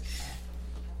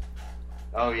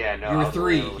 Oh yeah, no. You were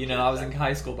 3. I was in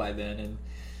high school by then, and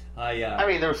I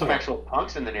mean, there were some actual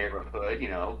punks in the neighborhood,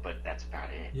 but that's about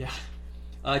it.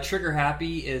 Yeah. Trigger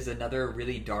Happy is another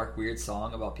really dark, weird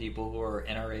song about people who are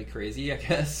NRA crazy, I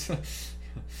guess.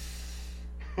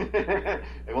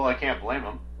 Well, I can't blame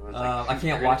them. I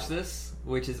Can't Watch This,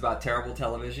 which is about terrible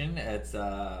television. It's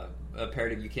a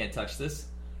parody of You Can't Touch This.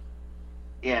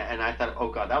 Yeah, and I thought, oh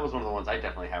God, that was one of the ones I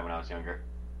definitely had when I was younger.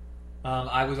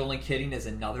 I Was Only Kidding is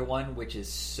another one, which is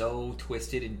so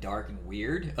twisted and dark and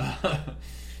weird.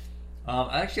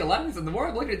 Actually, a lot of these, the more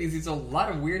I'm looking at these are a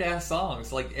lot of weird-ass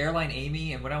songs. Like Airline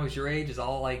Amy and When I Was Your Age is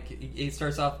all like, it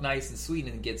starts off nice and sweet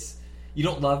and it gets, You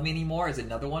Don't Love Me Anymore is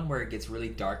another one where it gets really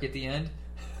dark at the end.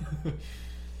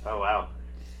 Oh, wow.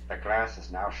 The glass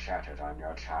is now shattered on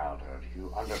your childhood.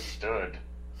 You understood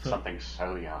something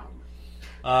so young.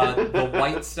 The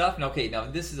White Stuff. Okay, now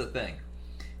this is a thing.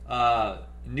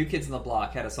 New Kids on the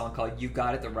Block had a song called You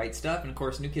Got It, The Right Stuff. And of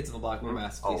course, New Kids on the Block were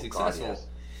massively successful. God, yes.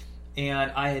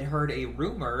 And I had heard a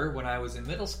rumor when I was in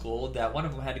middle school that one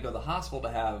of them had to go to the hospital to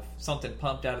have something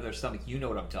pumped out of their stomach. You know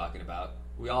what I'm talking about.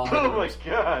 We all heard Oh, my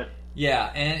God. Yeah,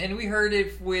 and we heard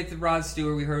it with Rod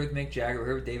Stewart, we heard it with Mick Jagger, we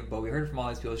heard it with David Bowie, we heard it from all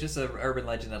these people. It's just an urban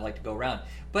legend that liked to go around.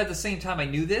 But at the same time, I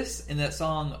knew this, and that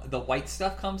song, The White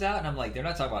Stuff, comes out, and I'm like, they're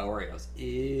not talking about Oreos.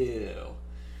 Ew.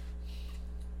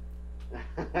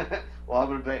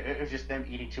 Well, it was just them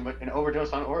eating too much, an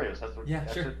overdose on Oreos. That's what. Yeah,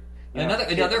 that's sure. What,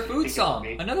 another food song.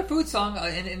 Another food song,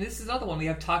 and this is another one. We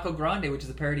have Taco Grande, which is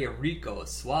a parody of Rico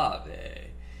Suave.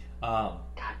 God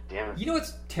damn it! You know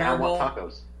what's terrible? I want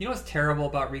tacos. You know what's terrible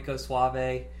about Rico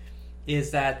Suave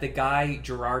is that the guy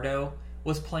Gerardo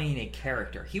was playing a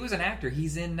character. He was an actor.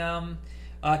 He's in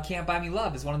Can't Buy Me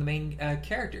Love as one of the main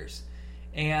characters,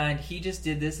 and he just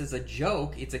did this as a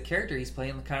joke. It's a character he's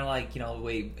playing, kind of like the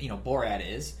way Borat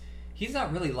is. He's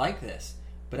not really like this,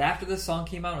 but after this song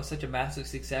came out, it was such a massive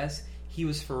success. He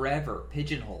was forever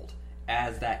pigeonholed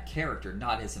as that character,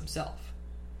 not as himself.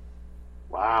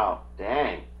 Wow!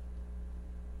 Dang.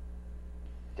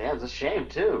 Damn, it's a shame,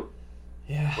 too.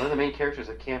 Yeah. One of the main characters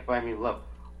that Can't Buy Me Love.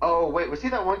 Oh, wait, was he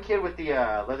that one kid with the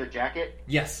leather jacket?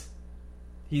 Yes.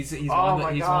 He's one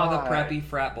of the preppy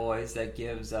frat boys that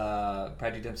gives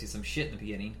Patrick Dempsey some shit in the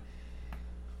beginning.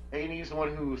 And he's the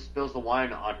one who spills the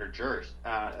wine on her dress.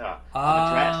 On the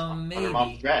dress. Maybe. On her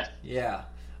mom's dress. Yeah,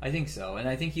 I think so. And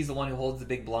I think he's the one who holds the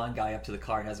big blonde guy up to the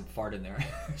car and has him fart in there.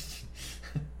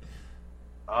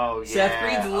 Oh, yeah. Seth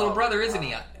Green's a little brother, isn't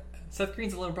he? Seth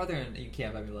Green's a little brother in You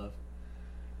Can't Buy Me Love.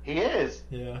 He is.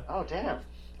 Yeah. Oh damn.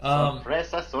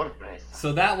 Sorpresa.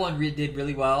 So that one did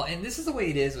really well, and this is the way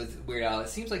it is with Weird Al. It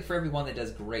seems like for every one that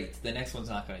does great, the next one's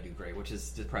not going to do great, which is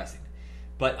depressing.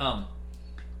 But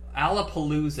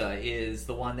Alapalooza is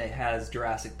the one that has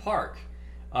Jurassic Park,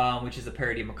 which is a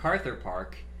parody of MacArthur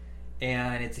Park,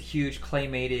 and it's a huge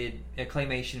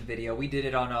claymation video. We did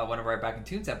it on one of our Back in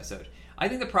Tunes episodes. I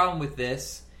think the problem with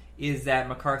this is that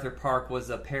MacArthur Park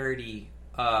was a parody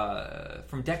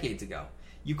from decades ago.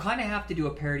 You kind of have to do a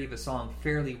parody of a song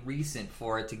fairly recent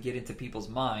for it to get into people's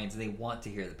minds, and they want to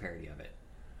hear the parody of it.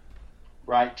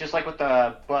 Right, just like with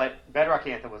but Bedrock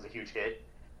Anthem was a huge hit.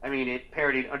 I mean, it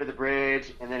parodied Under the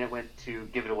Bridge, and then it went to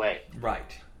Give It Away.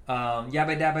 Right.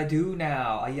 Yabba Dabba Doo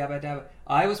Now. Yabba Dabba.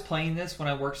 I was playing this when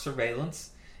I worked surveillance,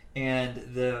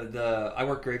 and I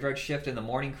worked graveyard shift, and the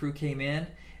morning crew came in,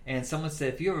 and someone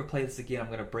said, if you ever play this again, I'm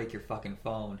going to break your fucking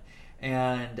phone.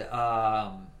 And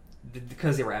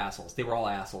because they were assholes. They were all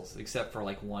assholes, except for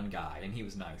like one guy, and he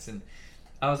was nice. And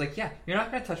I was like, yeah, you're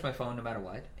not going to touch my phone no matter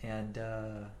what, and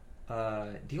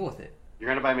deal with it. You're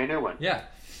going to buy me a new one. Yeah.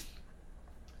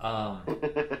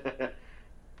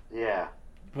 Yeah.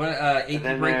 What Achy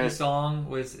Breaky Song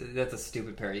that's a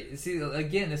stupid parody. See,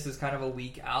 again, this is kind of a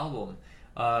weak album.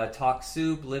 Talk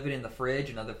Soup, Living in the Fridge,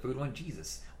 another food one.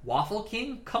 Jesus. Waffle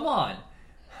King? Come on.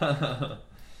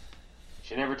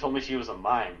 She never told me she was a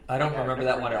mime. I don't remember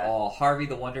that one at all. Harvey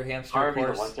the Wonder Hamster, Harvey of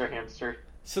course. the Wonder Hamster.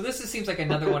 So this seems like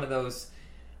another one of those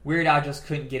Weird Al just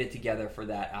couldn't get it together for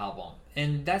that album.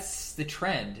 And that's the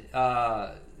trend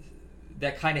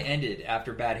that kind of ended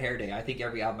after Bad Hair Day. I think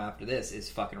every album after this is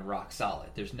fucking rock solid.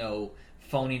 There's no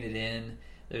phoning it in.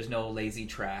 There's no lazy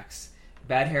tracks.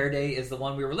 Bad Hair Day is the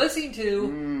one we were listening to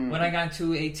when I got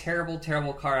into a terrible,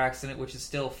 terrible car accident, which has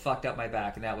still fucked up my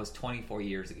back, and that was 24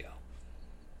 years ago.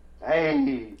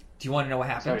 Hey. Do you want to know what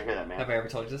happened? Sorry to hear that, man. Have I ever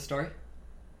told you this story?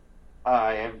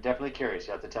 I am definitely curious.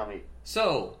 You have to tell me.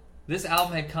 So, this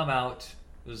album had come out,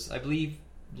 it was, I believe,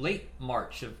 late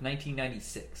March of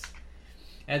 1996.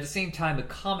 And at the same time, a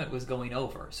comet was going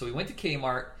over. So we went to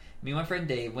Kmart, me and my friend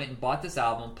Dave went and bought this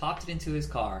album, popped it into his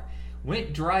car,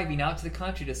 went driving out to the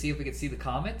country to see if we could see the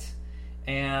comet.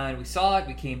 And we saw it,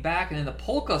 we came back, and then the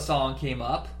polka song came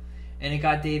up, and it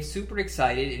got Dave super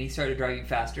excited, and he started driving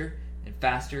faster and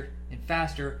faster and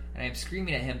faster, and I'm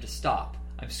screaming at him to stop.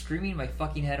 I'm screaming my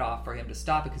fucking head off for him to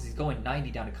stop because he's going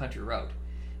 90 down a country road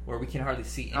where we can hardly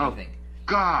see anything. Oh,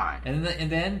 God. And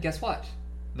then guess what?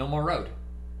 No more road.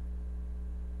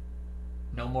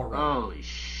 No more road. Holy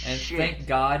shit. And thank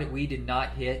God we did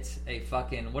not hit a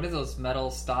fucking... What are those metal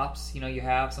stops you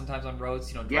have sometimes on roads?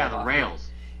 You don't drive the off rails.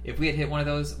 If we had hit one of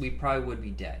those, we probably would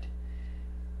be dead.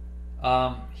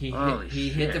 He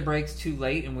hit the brakes too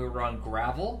late, and we were on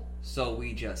gravel, so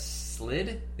we just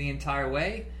slid the entire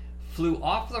way, flew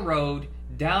off the road,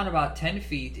 down about 10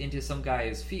 feet into some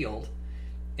guy's field,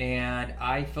 and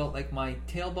I felt like my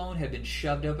tailbone had been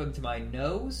shoved up into my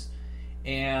nose,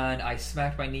 and I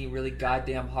smacked my knee really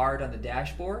goddamn hard on the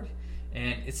dashboard,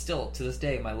 and it's still, to this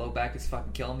day, my low back is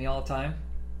fucking killing me all the time.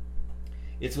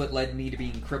 It's what led me to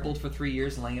being crippled for 3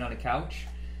 years and laying on a couch.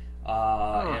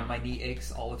 And my knee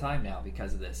aches all the time now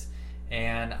because of this.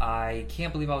 And I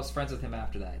can't believe I was friends with him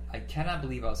after that. I cannot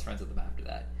believe I was friends with him after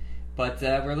that. But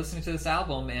we're listening to this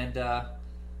album, and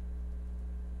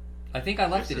I think I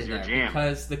left it in there jam.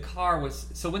 Because the car was...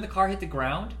 So when the car hit the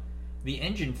ground, the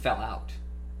engine fell out.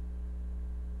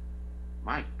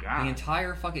 My God. The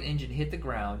entire fucking engine hit the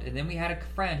ground, and then we had a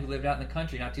friend who lived out in the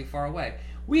country not too far away.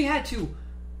 We had to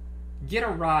get a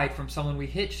ride from someone we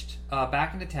hitched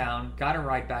back into town, got a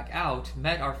ride back out,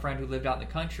 met our friend who lived out in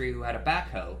the country who had a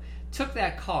backhoe, took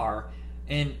that car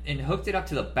and hooked it up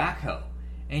to the backhoe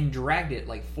and dragged it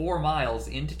like 4 miles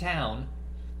into town.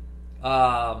 We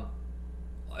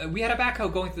had a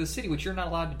backhoe going through the city, which you're not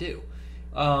allowed to do.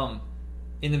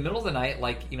 In the middle of the night,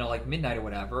 like midnight or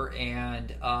whatever,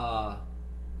 and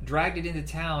dragged it into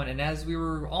town, and as we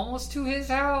were almost to his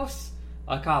house,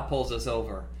 a cop pulls us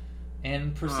over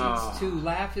and proceeds to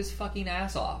laugh his fucking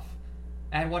ass off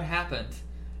at what happened,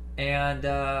 and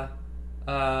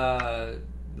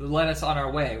led us on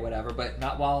our way, whatever. But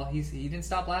not while he didn't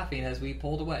stop laughing as we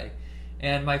pulled away.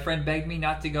 And my friend begged me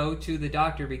not to go to the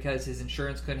doctor because his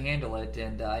insurance couldn't handle it,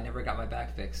 and I never got my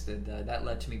back fixed, and that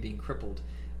led to me being crippled.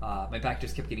 My back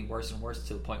just kept getting worse and worse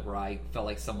to the point where I felt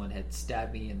like someone had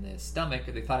stabbed me in the stomach.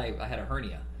 They thought I had a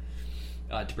hernia,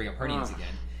 to bring up hernias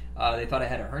again. They thought I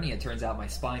had a hernia. Turns out my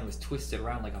spine was twisted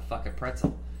around like a fucking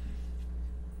pretzel.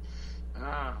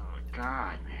 Oh,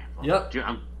 God, man. Well, Yep. Dude,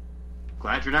 I'm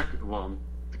glad you're not... Well,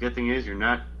 good thing is you're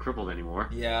not crippled anymore.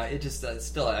 Yeah, it just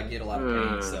still I get a lot of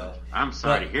pain. So I'm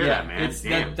sorry to hear that, man.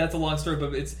 That's a long story,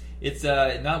 but it's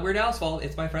not Weird Al's fault.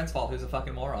 It's my friend's fault, who's a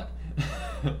fucking moron.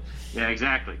 Yeah,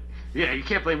 exactly. Yeah, you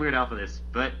can't blame Weird Al for this,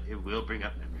 but it will bring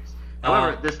up memories.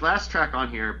 However, this last track on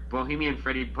here, Bohemian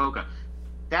Freddie Polka,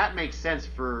 that makes sense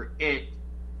for it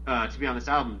to be on this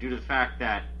album due to the fact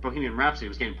that Bohemian Rhapsody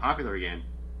was getting popular again.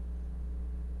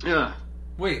 Ugh.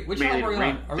 Wait, which album are we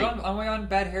on? Are we on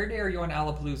Bad Hair Day or are you on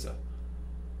Alapalooza?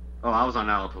 Oh, I was on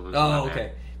Alapalooza. Oh,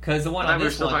 okay. Because the one on this one...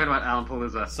 we're still talking about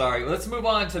Alapalooza. Sorry, let's move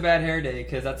on to Bad Hair Day,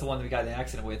 because that's the one that we got in the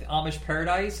accident with. Amish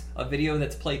Paradise, a video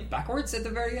that's played backwards at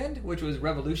the very end, which was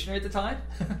revolutionary at the time.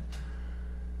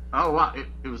 Oh, wow.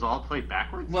 It was all played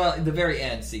backwards? Well, the very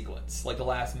end sequence. Like, the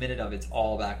last minute of it's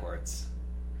all backwards.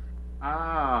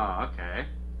 Oh, okay.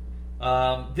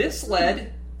 This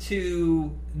led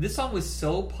to... This song was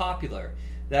so popular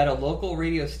that a local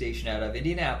radio station out of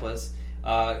Indianapolis,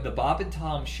 the Bob and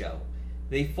Tom Show,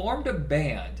 they formed a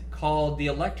band called the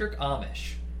Electric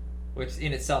Amish, which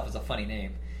in itself is a funny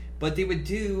name. But they would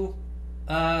do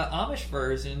Amish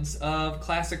versions of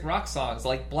classic rock songs,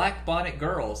 like Black Bonnet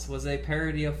Girls was a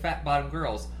parody of Fat Bottom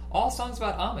Girls. All songs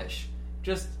about Amish.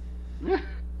 Just...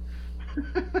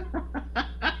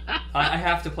 I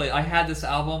have to play. I had this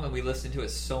album and we listened to it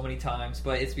so many times,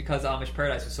 but it's because Amish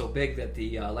Paradise was so big that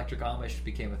the Electric Amish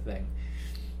became a thing.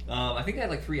 I think they had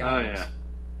like 3 albums.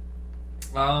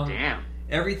 Oh, yeah. Damn.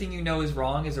 Everything You Know Is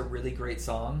Wrong is a really great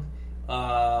song.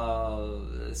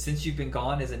 Since You've Been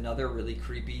Gone is another really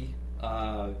creepy,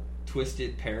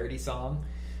 twisted parody song.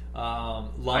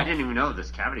 Lump. I didn't even know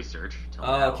this Cavity Search.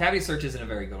 Cavity Search isn't a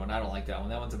very good one. I don't like that one.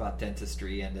 That one's about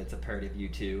dentistry and it's a parody of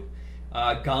U2.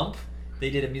 Gump, they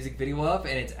did a music video of,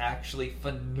 and it's actually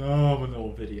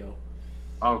phenomenal video.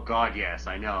 Oh God, yes,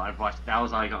 I know. I've watched. That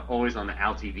was like always on the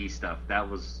Al TV stuff. That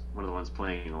was one of the ones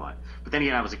playing a lot. But then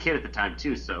again, I was a kid at the time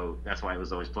too, so that's why it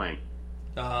was always playing.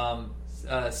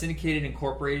 Syndicated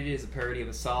Incorporated is a parody of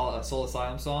a Soul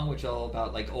Asylum song, which is all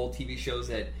about like old TV shows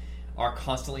that are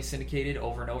constantly syndicated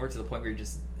over and over to the point where you're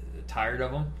just tired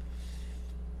of them.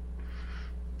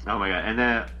 Oh my God! And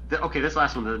this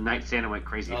last one, The Night Santa Went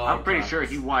Crazy. I'm pretty sure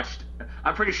he watched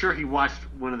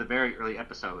one of the very early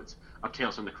episodes of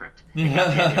Tales from the Crypt.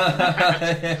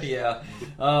 Yeah.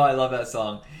 Oh, I love that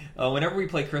song. Whenever we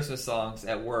play Christmas songs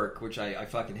at work, which I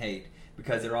fucking hate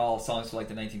because they're all songs from like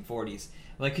the 1940s.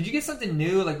 I'm like, could you get something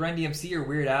new like Run DMC or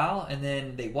Weird Al? And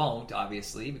then they won't,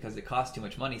 obviously, because it costs too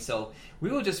much money. So we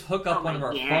will just hook up one of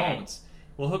our phones.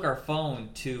 We'll hook our phone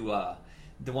to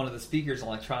one of the speakers in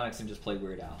electronics and just play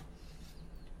Weird Al.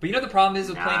 But you know the problem is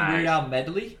with playing Weird Al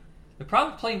medley? The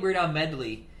problem with playing Weird Al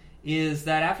medley is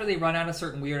that after they run out of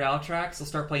certain Weird Al tracks, they'll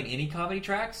start playing any comedy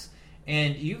tracks.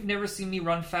 And you've never seen me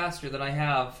run faster than I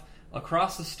have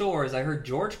across the stores. I heard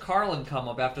George Carlin come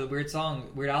up after the Weird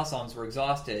Al songs were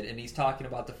exhausted, and he's talking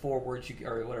about the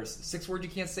 6 words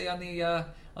you can't say on the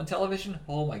on television.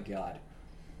 Oh my God!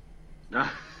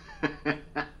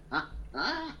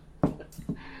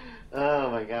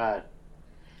 Oh my God!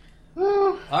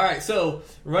 All right, so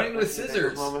Running with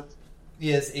Scissors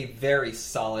is a very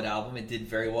solid album. It did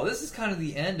very well. This is kind of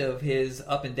the end of his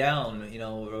up and down,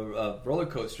 roller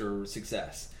coaster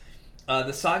success.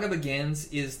 The Saga Begins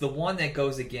is the one that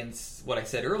goes against what I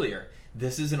said earlier.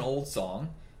 This is an old song,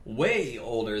 way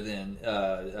older than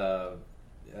what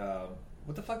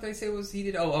the fuck did I say was he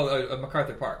did?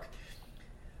 MacArthur Park.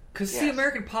 Because See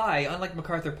American Pie, unlike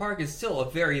MacArthur Park, is still a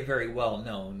very, very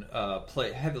well-known,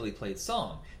 heavily played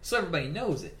song. So everybody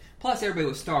knows it. Plus, everybody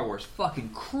with Star Wars fucking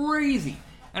crazy.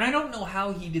 And I don't know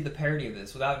how he did the parody of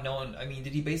this without knowing... I mean,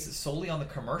 did he base it solely on the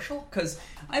commercial? Because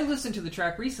I listened to the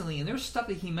track recently, and there's stuff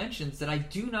that he mentions that I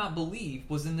do not believe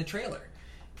was in the trailer.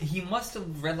 He must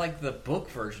have read, like, the book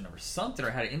version or something,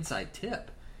 or had an inside tip.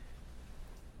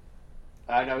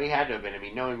 No, he had to have been. I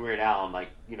mean, knowing Weird Al and, like,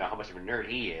 how much of a nerd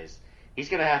he is... He's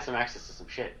going to have some access to some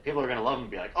shit. People are going to love him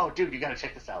and be like, oh, dude, you got to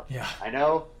check this out. Yeah. I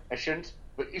know, I shouldn't,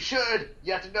 but you should.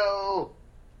 You have to know.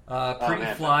 Pretty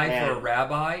Fly for a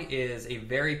Rabbi is a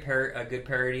very good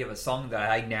parody of a song that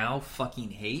I now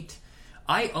fucking hate.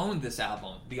 I owned this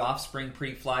album, The Offspring,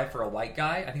 Pretty Fly for a White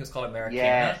Guy. I think it was called Americana.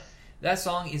 Yes. That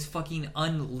song is fucking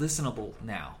unlistenable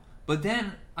now. But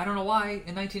then, I don't know why,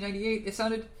 in 1998, it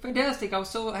sounded fantastic. I was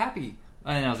so happy.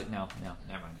 And I was like, no,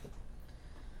 never mind.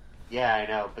 Yeah, I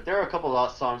know, but there are a couple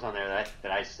of songs on there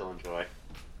that I still enjoy.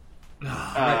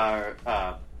 Why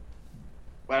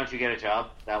Don't You Get a Job?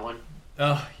 That one.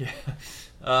 Oh yeah,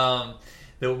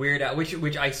 the Weird Al,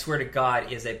 which I swear to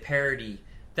God is a parody.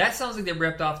 That sounds like they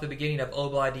ripped off the beginning of "Oh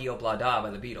Blah Dee Oh Blah Da" by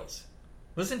the Beatles.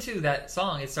 Listen to that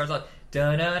song. It starts off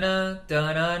da na na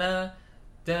da na na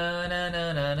Da na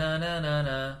na na na na na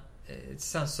na. It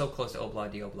sounds so close to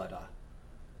Obla Di Obla Da.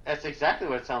 That's exactly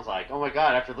what it sounds like. Oh my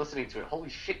god! After listening to it, holy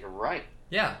shit, you're right.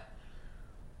 Yeah.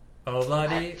 Obla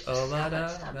Di Obla Da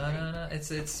na na na.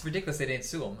 It's ridiculous they didn't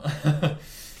sue him.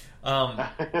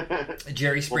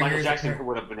 Jerry Springer. Well, Michael Jackson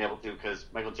would have been able to because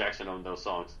Michael Jackson owned those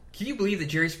songs. Can you believe that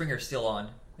Jerry Springer is still on?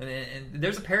 And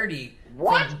there's a parody.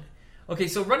 What? Okay,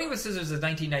 so Running with Scissors is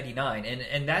 1999,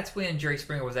 and that's when Jerry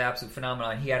Springer was an absolute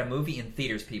phenomenon. He had a movie in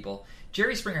theaters, people.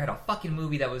 Jerry Springer had a fucking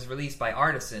movie that was released by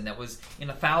Artisan that was in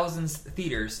 1,000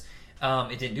 theaters.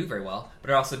 It didn't do very well, but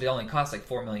it also did only cost like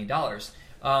 $4 million.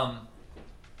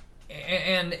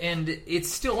 And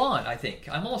it's still on, I think.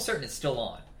 I'm almost certain it's still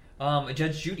on.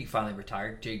 Judge Judy finally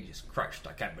retired. Jesus Christ,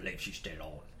 I can't believe she stayed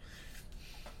on.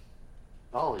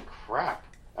 Holy crap.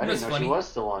 I didn't know she was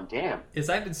still on. Damn. Is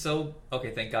I've been so...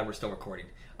 Okay, thank God we're still recording.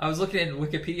 I was looking at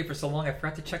Wikipedia for so long, I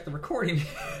forgot to check the recording.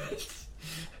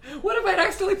 What if I'd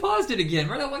accidentally paused it again?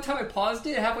 Remember that one time I paused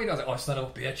it? Halfway through, I was like, oh, son of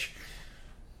a bitch.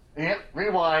 Yep,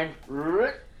 rewind.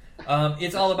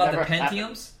 It's all about the Pentiums.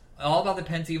 Happened. All About the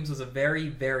Pentiums was a very,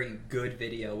 very good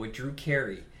video with Drew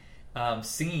Carey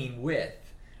singing with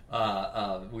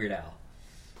Weird Al.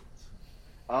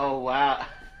 Oh, wow.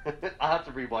 I'll have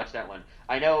to rewatch that one.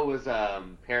 I know it was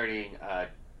parodying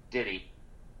Diddy.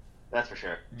 That's for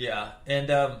sure. Yeah,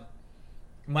 and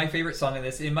my favorite song in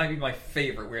this, it might be my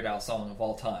favorite Weird Al song of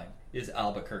all time, is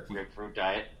Albuquerque. Grapefruit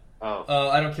Diet? Oh.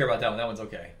 I don't care about that one. That one's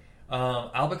okay.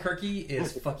 Albuquerque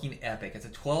is fucking epic. It's a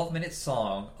 12-minute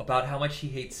song about how much he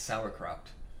hates sauerkraut.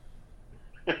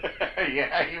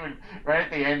 Yeah, even right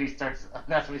at the end,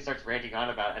 that's what he starts ranting on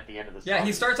about at the end of the song. Yeah,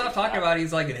 he starts off talking about it.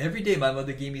 He's like, and every day my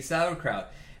mother gave me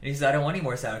sauerkraut. And he says, I don't want any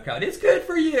more sauerkraut. It's good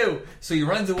for you. So he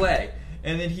runs away.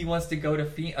 And then he wants to go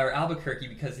to Albuquerque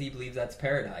because he believes that's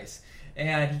paradise.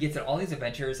 And he gets in all these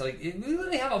adventures. Like, we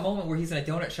literally have a moment where he's in a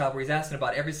donut shop where he's asking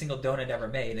about every single donut ever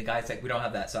made. And the guy's like, we don't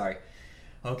have that, sorry.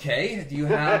 Okay, do you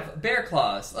have bear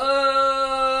claws?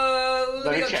 Let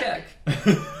me go check.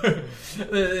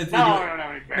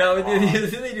 No,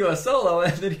 then they do a solo,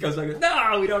 and then he goes like,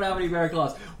 no, we don't have any bear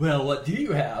claws. Well, what do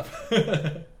you have?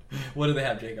 What do they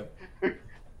have, Jacob?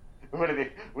 What do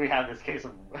they? We have this case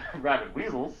of rabid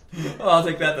weasels. Well, I'll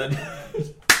take that then.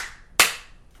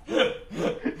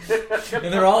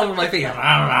 And they're all over my face.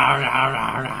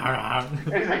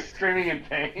 He's like screaming in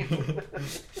pain.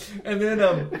 And then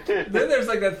there's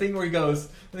like that thing where he goes,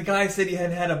 the guy said he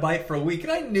hadn't had a bite for a week,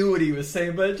 and I knew what he was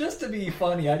saying, but just to be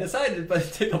funny, I decided to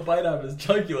take a bite out of his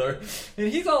jugular, and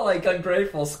he's all like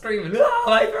ungrateful, screaming, oh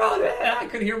my God, I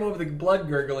could hear him over the blood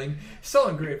gurgling. So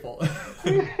ungrateful.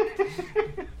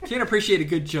 Can't appreciate a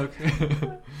good joke.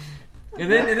 And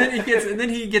then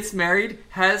he gets married,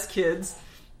 has kids.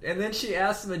 And then she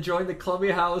asks him to join the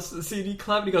Columbia House CD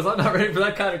Club, and he goes, I'm not ready for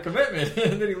that kind of commitment.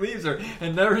 And then he leaves her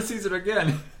and never sees her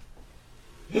again.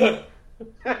 And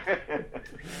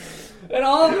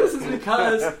all of this is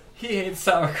because he hates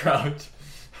sauerkraut.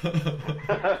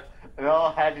 It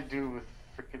all had to do with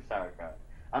freaking sauerkraut.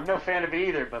 I'm no fan of it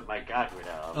either, but my God,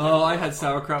 I had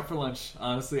sauerkraut for lunch.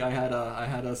 Honestly, I had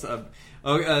some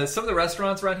of the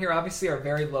restaurants around here obviously are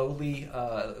very lonely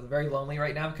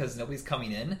right now because nobody's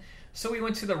coming in. So we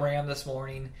went to the Ram this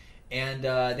morning, and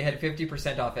they had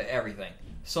 50% off of everything.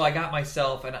 So I got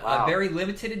myself a very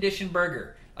limited edition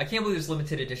burger. I can't believe there's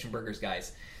limited edition burgers,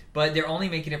 guys. But they're only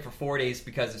making it for 4 days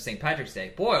because of St. Patrick's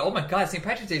Day. Boy, oh my God, St.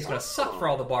 Patrick's Day is going to suck for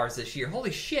all the bars this year. Holy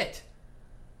shit.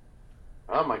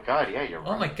 Oh my God, yeah, you're right.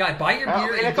 Oh my God, buy your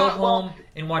beer and go home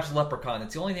and watch Leprechaun.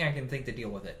 It's the only thing I can think to deal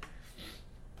with it.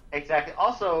 Exactly.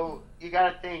 Also, you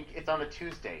got to think it's on a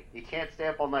Tuesday. You can't stay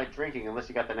up all night drinking unless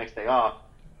you got the next day off.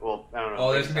 Well, I don't know.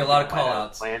 Oh, there's going to be a lot of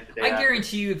call-outs. I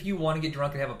guarantee you, if you want to get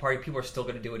drunk and have a party, people are still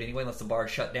going to do it anyway unless the bar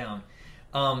is shut down.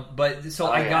 I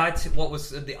got what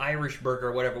was the Irish burger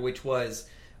or whatever, which was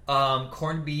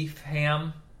corned beef,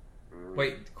 ham.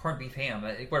 Wait, corned beef, ham.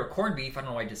 Corned beef, I don't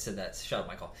know why I just said that. Shut up,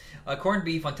 Michael. Corned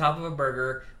beef on top of a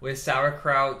burger with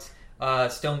sauerkraut,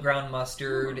 stone ground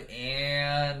mustard,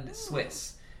 and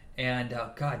Swiss. And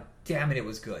God damn it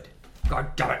was good.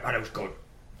 God damn it, it was good.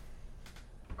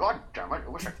 God damn it! I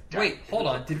wish I Wait, hold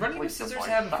on. Did Running with Scissors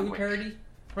have a food parody?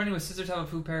 Running with Scissors have a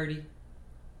food parody?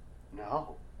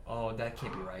 No. Oh, that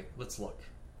can't be right. Let's look.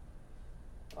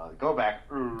 Go back.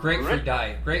 Grapefruit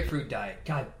Diet. Grapefruit Diet.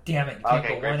 God damn it! You can't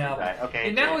go one album. Okay.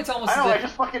 And now it's almost. I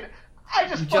just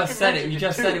said it. You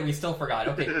just said it. We still forgot.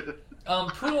 Okay.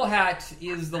 Poodle Hat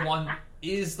is the one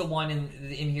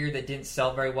in here that didn't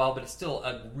sell very well, but it's still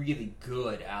a really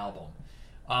good album.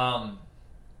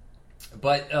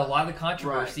 But a lot of the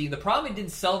controversy, the problem it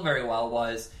didn't sell very well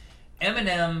was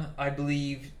Eminem, I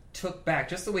believe, took back,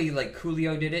 just the way like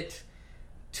Coolio did it,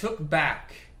 took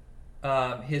back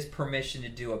his permission to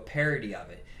do a parody of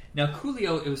it. Now,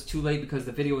 Coolio, it was too late because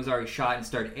the video was already shot and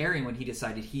started airing when he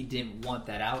decided he didn't want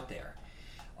that out there.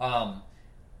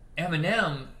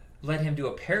 Eminem let him do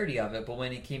a parody of it, but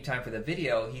when it came time for the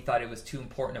video, he thought it was too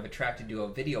important of a track to do a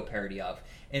video parody of.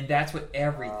 And that's what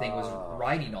everything was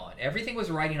riding on. Everything was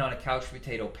riding on a Couch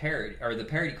Potato parody, or the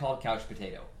parody called Couch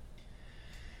Potato.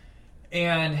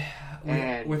 And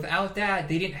without that,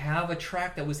 they didn't have a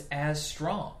track that was as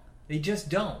strong. They just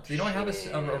don't. They don't have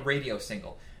a radio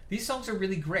single. These songs are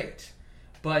really great.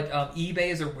 But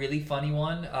eBay is a really funny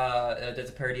one.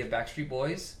 That's a parody of Backstreet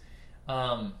Boys.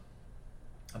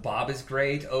 Bob is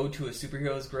great. Ode to a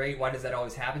Superhero is great. Why Does That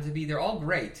Always Happen to Be? They're all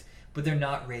great, but they're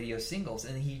not radio singles,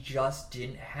 and he just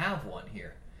didn't have one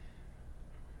here.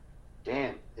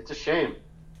 Damn, it's a shame.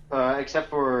 Except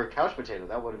for Couch Potato,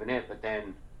 that would have been it. But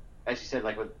then, as you said,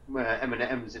 like with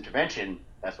Eminem's intervention,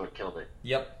 that's what killed it.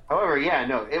 Yep. However, yeah,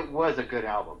 no, it was a good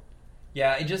album.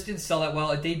 Yeah, it just didn't sell that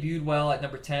well. It debuted well at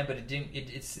number 10, but it didn't.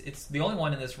 It's the only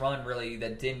one in this run really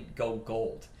that didn't go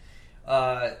gold.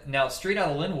 Now, Straight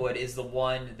Outta Linwood is the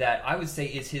one that I would say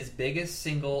is his biggest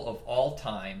single of all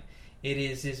time. It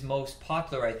is his most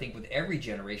popular, I think, with every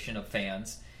generation of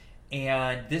fans.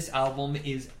 And this album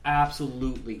is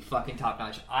absolutely fucking top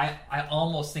notch. I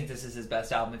almost think this is his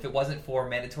best album. If it wasn't for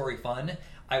Mandatory Fun,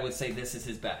 I would say this is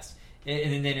his best.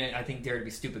 And then I think Dare to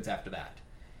Be Stupid's after that.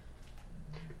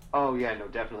 Oh, yeah, no,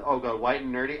 definitely. Oh, God, White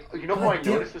and Nerdy. You know who I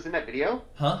noticed was in that video?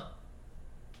 Huh?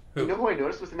 Who? You know who I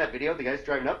noticed was in that video? The guy's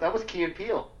driving up? That was Key and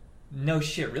Peele. No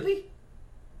shit, really?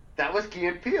 That was Key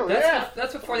and Peele,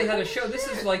 That's before they had a show. This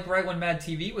is like right when Mad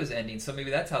TV was ending, so maybe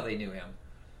that's how they knew him.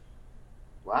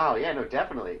 Wow, yeah, no,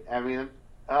 definitely. I mean,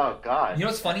 oh, God. You know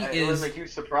what's funny It was a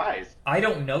huge surprise. I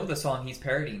don't know the song he's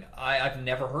parodying. I've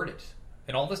never heard it.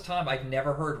 In all this time, I've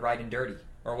never heard Riding Dirty,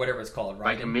 or whatever it's called.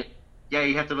 Yeah,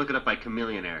 you have to look it up by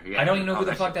Chameleonaire. Yeah, I don't even know who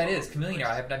the fuck that is. Chameleonaire.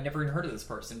 I've never even heard of this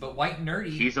person. But White and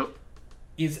Nerdy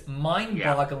is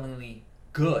mind-bogglingly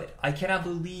good. I cannot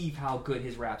believe how good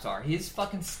his raps are. His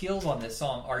fucking skills on this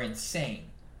song are insane.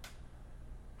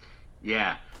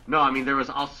 Yeah. No, I mean, there was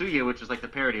Alsuya, which was like the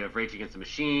parody of Rage Against the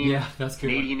Machine. Yeah, that's good.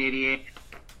 Canadian Idiot.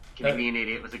 Canadian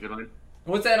Idiot was a good one.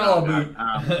 What's that all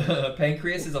about?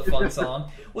 Pancreas is a fun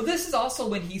song. Well, this is also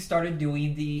when he started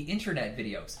doing the internet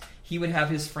videos. He would have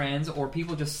his friends or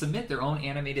people just submit their own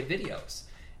animated videos.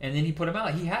 And then he put them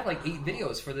out. He had like 8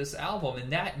 videos for this album,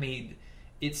 and that made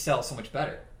it sell so much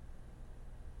better.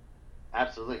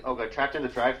 Absolutely. Oh, God, Trapped in the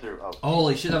Drive-Thru. Oh,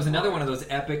 holy shit, that was another one of those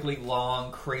epically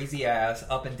long, crazy-ass,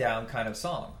 up-and-down kind of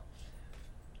song.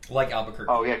 Like Albuquerque.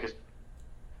 Oh, yeah, because...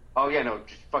 Oh, yeah, no,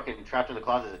 just fucking Trapped in the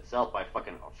Closet itself by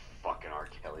fucking R.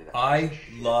 Kelly. I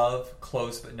love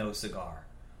Close But No Cigar.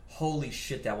 Holy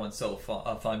shit, that one's so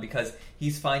fun because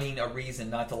he's finding a reason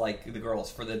not to like the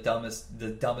girls for the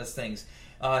dumbest things.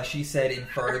 She said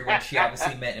inferred when she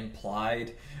obviously meant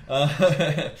implied.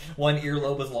 One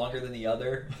earlobe was longer than the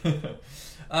other.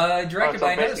 Directed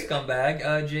by another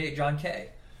scumbag, John Kay.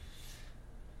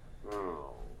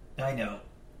 Oh. I know.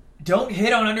 Don't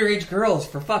hit on underage girls,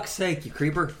 for fuck's sake, you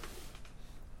creeper.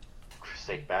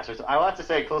 Sake bastards. I will have to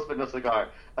say, Close But No Cigar.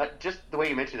 Just the way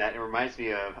you mentioned that, it reminds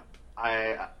me of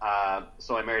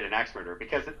So I Married an Axe Murderer.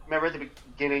 Because remember at the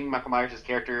beginning, Michael Myers'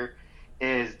 character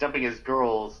is dumping his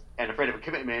girls and afraid of a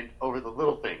commitment over the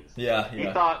little things. Yeah. He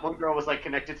thought one girl was like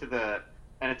connected to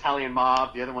an Italian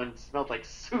mob, the other one smelled like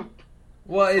soup.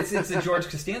 Well, it's a George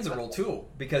Costanza rule too,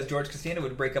 because George Costanza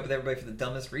would break up with everybody for the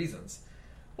dumbest reasons.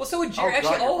 Well, so would Jerry.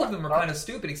 Actually, all of them were kind of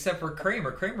stupid, except for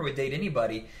Kramer. Kramer would date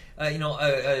anybody.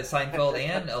 Seinfeld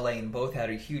and Elaine both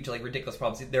had a huge, ridiculous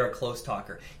problems. They're a close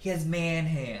talker. He has man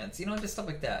hands. Just stuff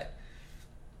like that.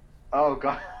 Oh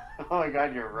God! Oh my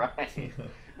God! You're right.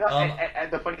 No,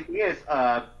 and the funny thing is,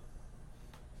 oh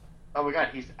my God,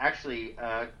 he's actually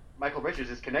Michael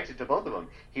Richards is connected to both of them.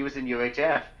 He was in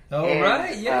UHF. Oh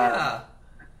right, yeah.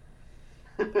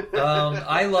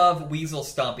 I love Weasel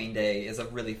Stomping Day is a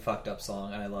really fucked up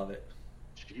song, and I love it.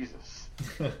 Jesus.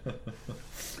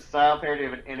 Style parody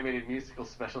of an animated musical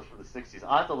special from the 60s.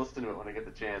 I'll have to listen to it when I get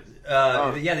the chance.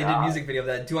 Yeah, they did a music video of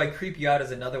that. Do I Creep You Out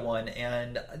is another one,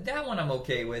 and that one I'm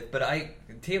okay with, but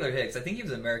Taylor Hicks, I think he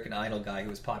was an American Idol guy who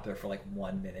was popular for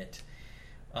 1 minute.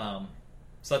 So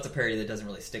that's a parody that doesn't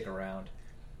really stick around.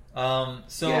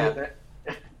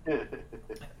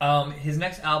 His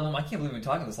next album, I can't believe we've been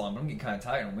talking this long, but I'm getting kind of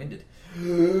tired and winded.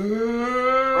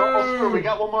 We're almost through. We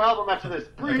got one more album after this.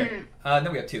 Breathe. Okay.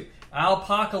 No, we have 2.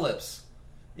 Alpocalypse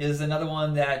is another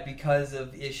one that, because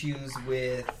of issues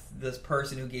with this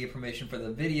person who gave permission for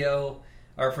the video,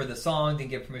 or for the song, didn't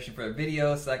give permission for the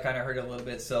video, so that kind of hurt it a little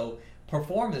bit. So,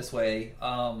 Perform This Way,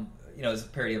 is a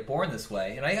parody of Born This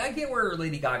Way. And I get where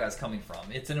Lady Gaga's coming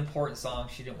from. It's an important song.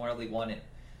 She didn't really want it.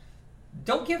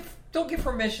 Don't give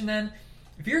permission then.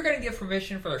 If you're going to give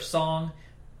permission for their song,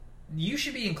 you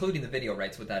should be including the video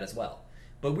rights with that as well.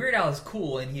 But Weird Al is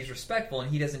cool and he's respectful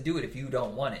and he doesn't do it if you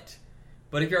don't want it.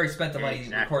 But if you already spent the money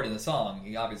recording the song,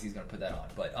 obviously he's going to put that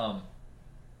on.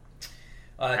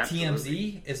 But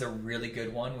TMZ is a really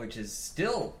good one, which is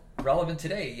still relevant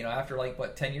today. After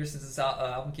 10 years since this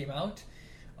album came out,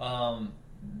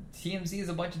 TMZ is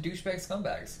a bunch of douchebag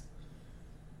scumbags.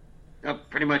 Oh,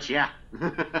 pretty much, yeah.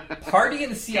 Party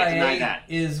in the CIA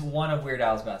is one of Weird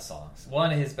Al's best songs,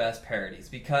 one of his best parodies,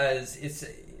 because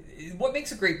what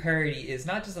makes a great parody is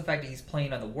not just the fact that he's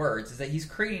playing on the words, is that he's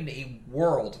creating a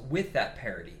world with that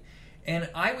parody. And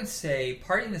I would say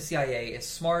Party in the CIA is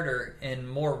smarter and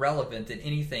more relevant than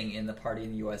anything in the Party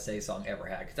in the USA song ever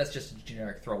had, because that's just a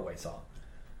generic throwaway song.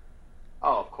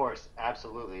 Oh, of course,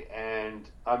 absolutely. And,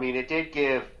 I mean, it did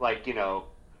give,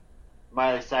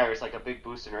 Miley Cyrus, a big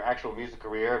boost in her actual music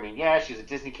career. I mean, yeah, she's a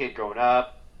Disney kid growing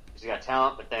up. She's got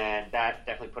talent, but then that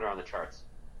definitely put her on the charts.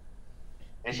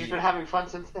 And she's been having fun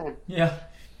since then. Yeah.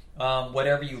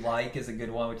 Whatever You Like is a good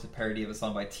one, which is a parody of a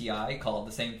song by T.I. called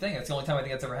the same thing. That's the only time I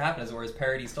think that's ever happened, is where his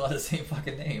parody still has the same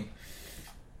fucking name.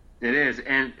 It is,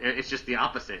 and it's just the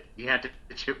opposite. You had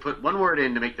to put one word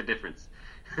in to make the difference.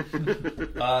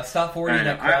 Stop Forwarding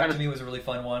That Crap to me was a really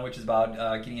fun one, which is about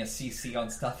getting a CC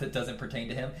on stuff that doesn't pertain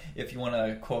to him. If you want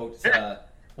to quote,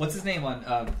 what's his name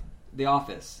on The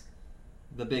Office?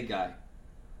 The big guy.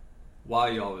 Why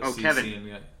you always CCing Kevin.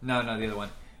 me? No, the other one.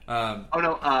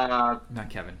 Not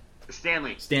Kevin.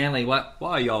 Stanley. Why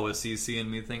are you always CCing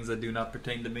me things that do not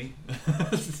pertain to me? I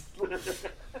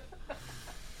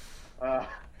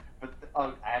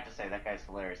have to say, that guy's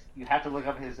hilarious. You have to look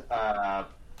up his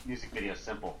music video,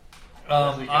 Simple.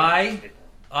 I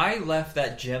left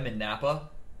that gym in Napa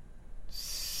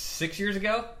 6 years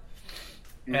ago.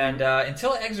 Mm-hmm. And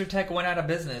until Exertech went out of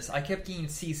business, I kept getting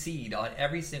CC'd on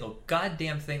every single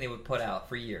goddamn thing they would put out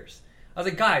for years. I was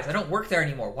like, guys, I don't work there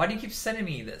anymore. Why do you keep sending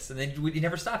me this? And then we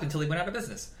never stopped until they went out of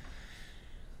business.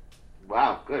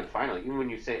 Wow, good, finally. Even when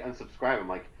you say unsubscribe, I'm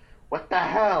like, what the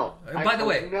hell? By the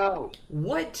way,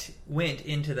 what went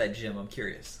into that gym? I'm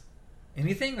curious.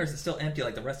 Anything, or is it still empty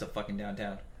like the rest of fucking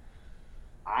downtown?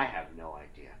 I have no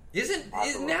idea.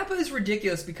 Napa is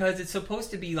ridiculous because it's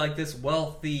supposed to be like this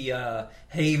wealthy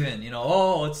haven,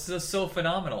 it's just so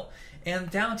phenomenal. And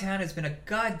downtown has been a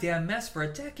goddamn mess for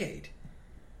a decade.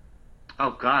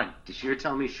 Oh, God. Did you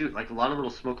tell me, shoot, a lot of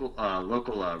little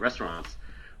local restaurants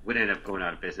would end up going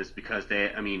out of business because the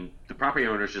property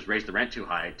owners just raised the rent too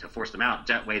high to force them out.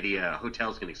 That way the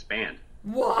hotels can expand.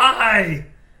 Why?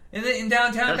 And then in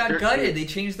downtown got gutted. They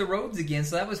changed the roads again,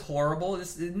 so that was horrible.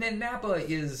 Napa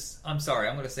is, I'm sorry,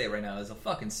 I'm going to say it right now, is a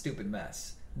fucking stupid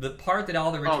mess. The part that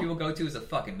all the rich people go to is a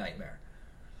fucking nightmare.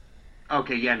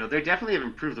 Okay, yeah, no, they definitely have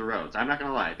improved the roads. I'm not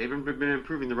going to lie. They've been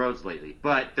improving the roads lately.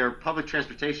 But their public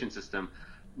transportation system,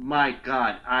 my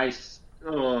God,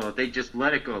 they just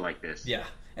let it go like this. Yeah.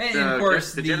 And of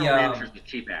course, the general manager's a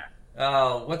cheap ass.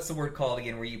 What's the word called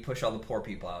again where you push all the poor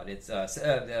people out? It's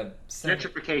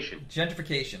gentrification.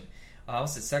 Gentrification. I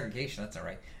almost said segregation. That's not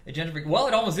right. Well,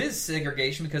 it almost is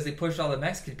segregation because they pushed all the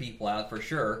Mexican people out for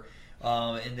sure,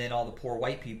 and then all the poor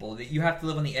white people. You have to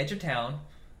live on the edge of town,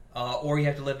 or you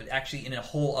have to live actually in a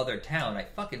whole other town.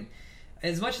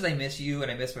 As much as I miss you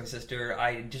and I miss my sister,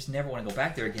 I just never want to go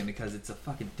back there again because it's a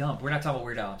fucking dump. We're not talking about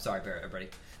Weird Al. I'm sorry, everybody.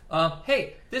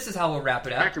 Hey, this is how we'll wrap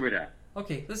it up. Back to Weird Al.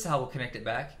 Okay, this is how we'll connect it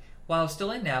back. While I was still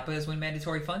in Napa is when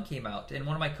Mandatory Fun came out, and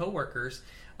one of my coworkers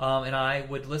and I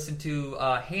would listen to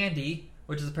Handy,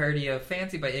 which is a parody of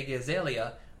Fancy by Iggy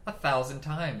Azalea, 1,000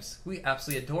 times. We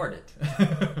absolutely adored it.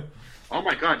 Oh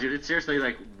my God, dude! It's seriously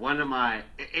it's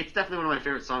definitely one of my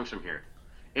favorite songs from here,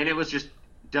 and it was just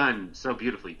done so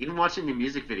beautifully. Even watching the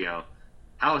music video,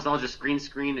 how it's all just green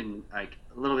screen and a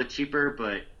little bit cheaper,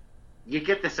 but you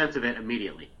get the sense of it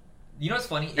immediately. You know what's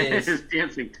funny is his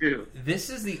dancing too. This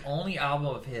is the only album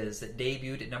of his that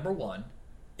debuted at number 1.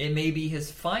 It may be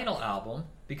his final album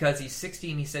because he's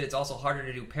 60 and he said it's also harder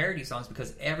to do parody songs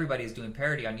because everybody is doing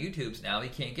parody on YouTube's now. He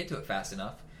can't get to it fast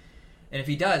enough. And if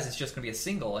he does, it's just going to be a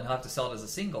single and he'll have to sell it as a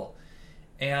single.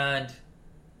 And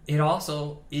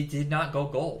it did not go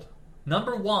gold.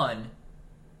 Number 1,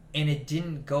 and it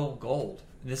didn't go gold.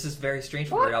 This is very strange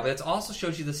for Weird Al, but it also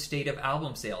shows you the state of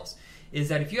album sales. Is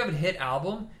that if you have a hit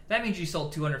album, that means you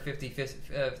sold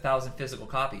 250,000 physical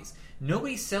copies.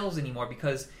 Nobody sells anymore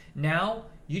because now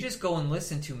you just go and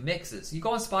listen to mixes. You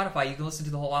go on Spotify, you can listen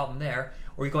to the whole album there,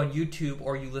 or you go on YouTube,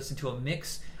 or you listen to a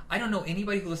mix. I don't know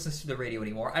anybody who listens to the radio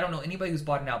anymore. I don't know anybody who's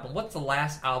bought an album. What's the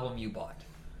last album you bought?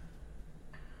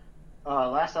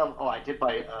 Last album. Oh, I did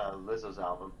buy Lizzo's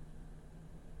album.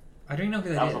 I don't even know who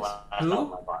That that was is. the last Who?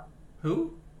 album I bought.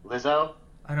 Who? Lizzo.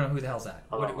 I don't know who the hell's that.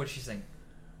 Hold on. What does she sing?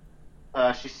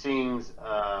 She sings.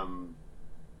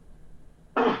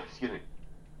 Excuse me.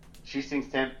 She sings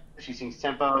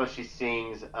tempo. She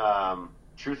sings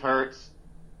Truth Hurts,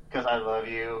 Because I Love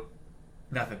You.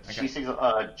 Nothing. She sings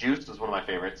Juice was one of my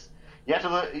favorites. You have to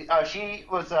look. She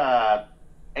was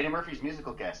Eddie Murphy's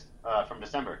musical guest from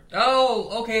December.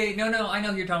 Oh, okay. No, I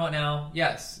know who you're talking about now.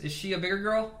 Yes. Is she a bigger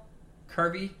girl?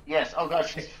 Kirby? Yes. Oh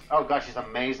gosh, she's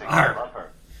amazing. Arr. I love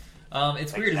her.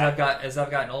 It's weird as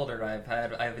I've gotten older.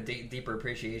 I have a deeper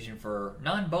appreciation for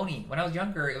non-bony. When I was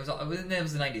younger, it was the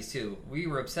 '90s too. We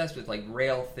were obsessed with like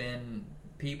rail thin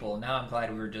people. Now I'm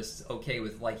glad we were just okay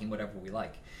with liking whatever we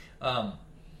like.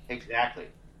 Exactly.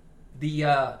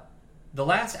 The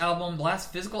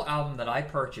last physical album that I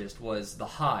purchased was The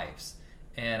Hives,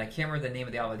 and I can't remember the name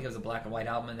of the album. I think it was a black and white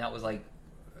album, and that was like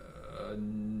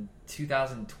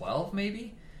 2012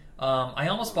 maybe. I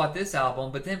almost bought this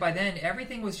album, but then by then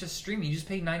everything was just streaming. You just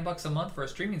pay $9 a month for a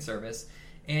streaming service,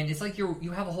 and it's like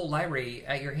you have a whole library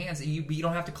at your hands, and you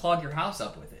don't have to clog your house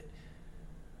up with it.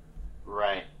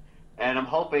 Right. And I'm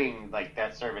hoping like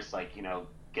that service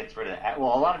gets rid of that.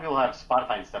 Well, a lot of people have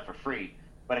Spotify and stuff for free,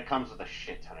 but it comes with a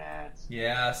shit ton of ads.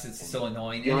 Yes, it's so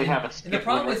annoying. You only have a and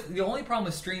the only problem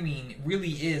with streaming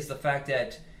really is the fact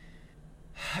that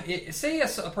say a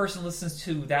person listens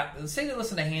to that. Say they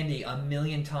listen to Handy 1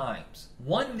 million times.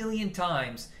 1 million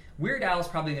times, Weird Al is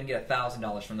probably going to get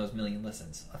 $1,000 from those million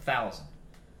listens. 1,000.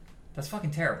 That's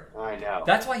fucking terrible. I know.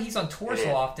 That's why he's on tour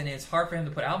so often, and it's hard for him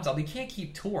to put albums out. He can't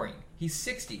keep touring. He's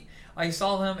 60. I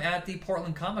saw him at the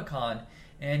Portland Comic Con,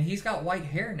 and he's got white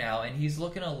hair now, and he's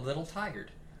looking a little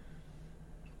tired.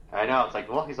 I know. It's like,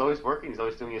 well, he's always working. He's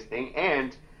always doing his thing,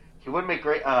 and he would make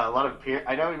great a lot of.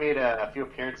 I know he made a few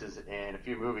appearances in a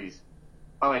few movies.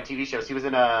 Oh, and TV shows. He was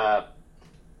in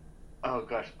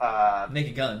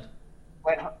Naked Gun.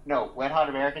 Wet Hot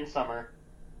American Summer.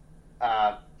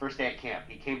 First Day at Camp.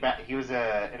 He came back. He was in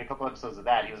a couple episodes of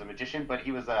that. He was a magician, but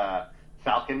he was a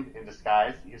Falcon in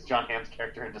disguise. He was John Hamm's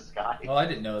character in disguise. Oh, I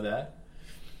didn't know that.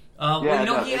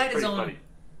 He had his own. Funny.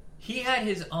 He had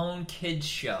his own kids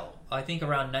show. I think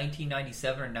around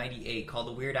 1997 or 98, called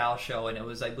The Weird Al Show, and it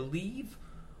was, I believe,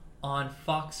 on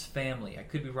Fox Family. I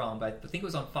could be wrong, but I think it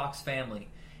was on Fox Family,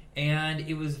 and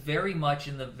it was very much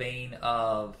in the vein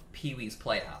of Pee-wee's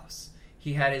Playhouse.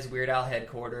 He had his Weird Al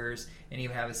headquarters, and he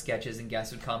would have his sketches, and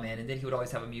guests would come in, and then he would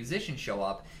always have a musician show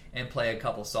up and play a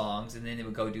couple songs, and then they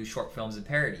would go do short films and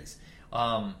parodies.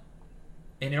 And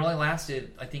it only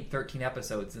lasted, I think, 13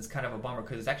 episodes, and it's kind of a bummer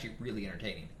because it's actually really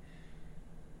entertaining.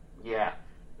 Yeah.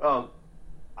 Oh,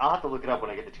 I'll have to look it up when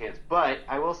I get the chance. But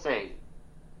I will say,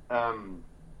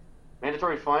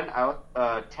 Mandatory Fun,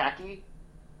 Tacky,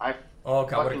 I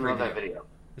fucking love that video.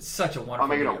 It's such a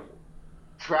wonderful video.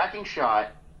 Tracking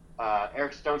Shot,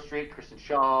 Eric Stonestreet, Kristen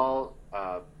Shaw,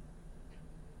 that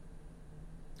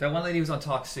one lady who was on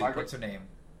Talk Soup. What's her name?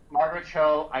 Margaret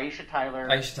Cho, Aisha Tyler,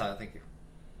 thank you.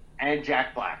 And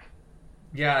Jack Black.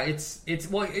 Yeah,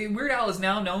 Weird Al is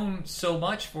now known so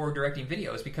much for directing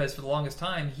videos because for the longest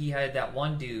time he had that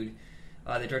one dude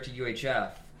that directed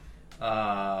UHF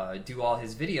do all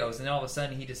his videos, and then all of a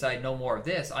sudden he decided no more of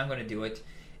this, I'm going to do it.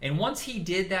 And once he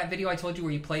did that video I told you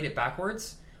where he played it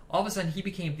backwards, all of a sudden he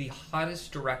became the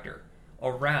hottest director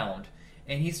around,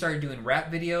 and he started doing rap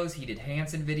videos, he did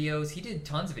Hanson videos, he did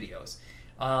tons of videos.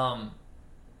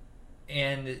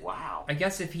 And wow. I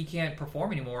guess if he can't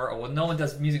perform anymore, well, no one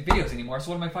does music videos anymore,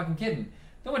 so what am I fucking kidding?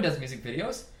 No one does music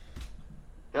videos.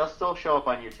 They'll still show up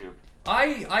on YouTube.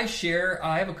 I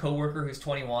have a coworker who's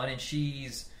 21, and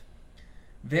she's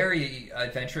very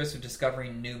adventurous with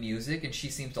discovering new music, and she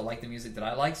seems to like the music that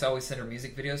I like, so I always send her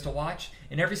music videos to watch,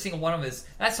 and every single one of them is,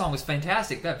 that song was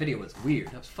fantastic, that video was weird,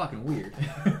 that was fucking weird.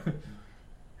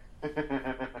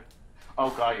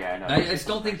 Oh god, yeah, I know. I just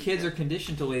don't think kids are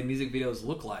conditioned to the way music videos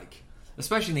look like.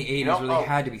 Especially in the 80s, where they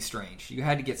had to be strange. You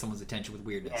had to get someone's attention with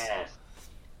weirdness. Yes.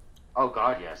 Oh,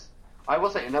 God, yes. I will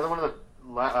say, another one of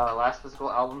the last physical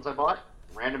albums I bought,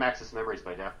 Random Access Memories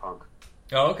by Daft Punk.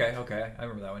 Oh, okay. I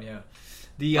remember that one, yeah.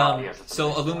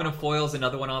 So Aluminum Foil is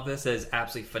another one of this that is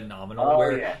absolutely phenomenal.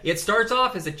 It starts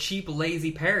off as a cheap,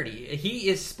 lazy parody. He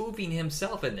is spoofing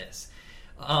himself in this.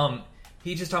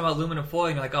 He's just talking about aluminum foil,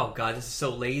 and you're like, oh god, this is so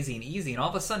lazy and easy. And all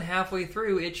of a sudden, halfway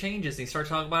through, it changes. And he starts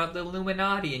talking about the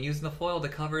Illuminati and using the foil to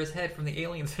cover his head from the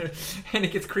aliens. And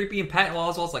it gets creepy, and Patton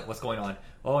Oswalt's like, what's going on?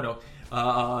 Oh no.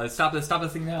 Stop this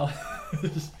thing now.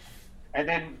 And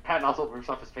then Patton Oswalt rips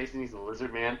off his face, and he's a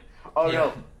lizard man. Oh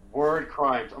no, word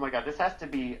crimes. Oh my god, this has to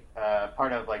be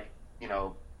part of,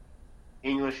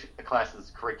 English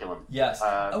classes curriculum. Yes,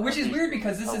 which is weird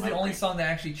because this is the only song that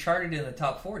actually charted in the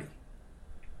top 40.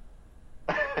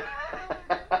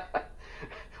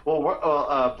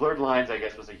 Well, Blurred Lines, I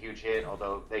guess, was a huge hit,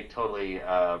 although they totally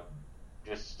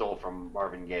just stole from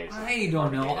Marvin Gaye. So I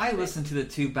don't know. I listened to the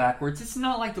two backwards. It's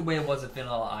not like the way it was at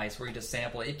Vanilla Ice, where you just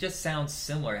sample it. It just sounds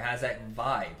similar. It has that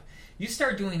vibe. You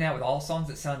start doing that with all songs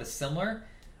that sound similar,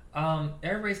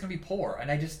 everybody's going to be poor.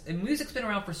 And music's been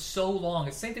around for so long.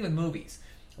 It's the same thing with movies.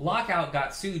 Lockout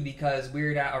got sued because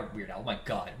Weird Al, oh my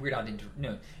god, Weird Al didn't,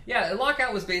 no. Yeah,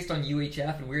 Lockout was based on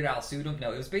UHF and Weird Al sued him.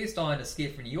 No, it was based on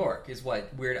Escape from New York, is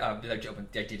what I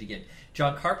did again.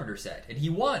 John Carpenter said. And he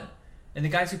won. And the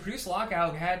guys who produced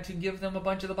Lockout had to give them a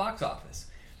bunch of the box office.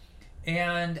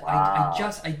 And wow.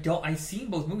 I've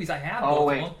seen both movies. I have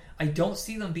both of them. I don't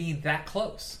see them being that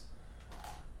close.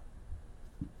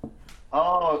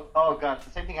 Oh god, the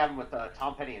same thing happened with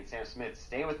Tom Petty and Sam Smith.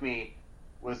 Stay With Me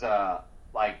was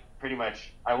like pretty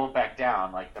much I Won't Back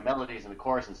Down, like the melodies and the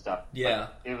chorus and stuff. Yeah,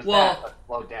 it was that, but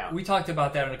slowed down. We talked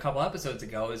about that in a couple episodes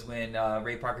ago. Is when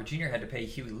Ray Parker Jr. had to pay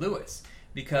Huey Lewis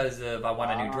because of I Want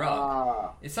a New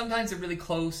Drug. It's sometimes really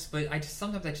close, but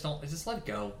sometimes I just let it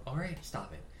go. All right,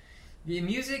 stop it. The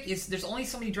music is there's only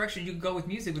so many directions you can go with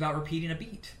music without repeating a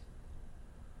beat.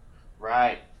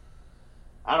 Right.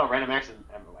 I don't know, Random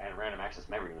Access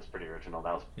Memory was pretty original.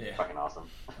 That was fucking awesome.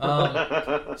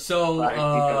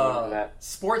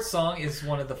 Sports Song is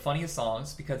one of the funniest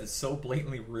songs because it's so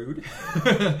blatantly rude.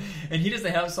 And he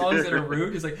doesn't have songs that are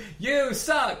rude. He's like, you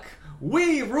suck,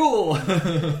 we rule.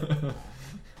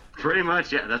 Pretty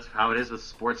much, yeah. That's how it is with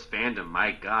sports fandom.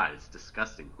 My God, it's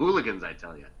disgusting. Hooligans, I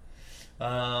tell you.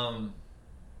 Trying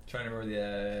to remember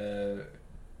the...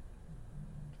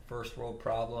 First World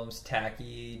Problems,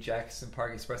 Tacky, Jackson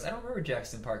Park Express. I don't remember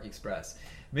Jackson Park Express.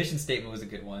 Mission Statement was a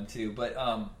good one too, but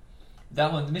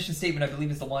that one, the Mission Statement, I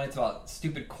believe is the one. It's about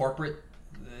stupid corporate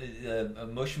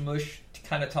mush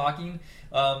kind of talking.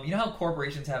 You know how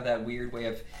corporations have that weird way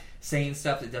of saying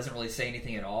stuff that doesn't really say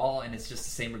anything at all, and it's just the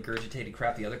same regurgitated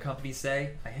crap the other companies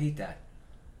say. I hate that.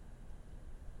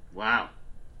 Wow.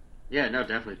 Yeah, no,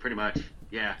 definitely, pretty much.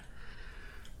 Yeah.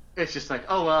 It's just like,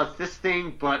 oh well, it's this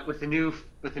thing, but with a new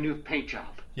paint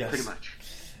job. Yes. Pretty much.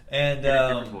 And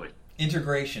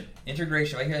integration.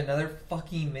 If I hear another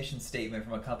fucking mission statement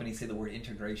from a company say the word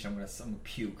integration, I'm gonna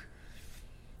puke.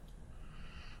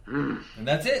 And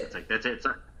that's it. It's like that's it,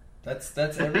 sir. That's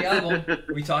every album.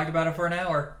 We talked about it for an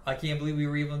hour. I can't believe we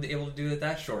were even able to do it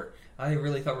that short. I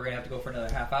really thought we were gonna have to go for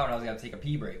another half hour, and I was gonna take a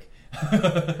pee break.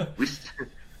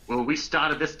 We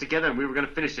started this together, and we were going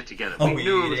to finish it together. We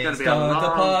knew it was going to be a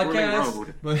long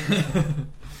road.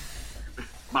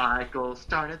 Michael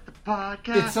started the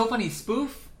podcast. It's so funny.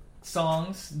 Spoof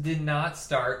songs did not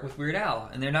start with Weird Al,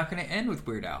 and they're not going to end with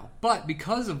Weird Al. But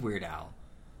because of Weird Al,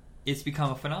 it's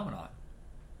become a phenomenon.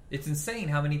 It's insane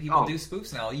how many people do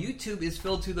spoofs now. YouTube is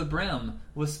filled to the brim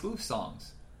with spoof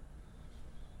songs.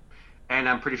 And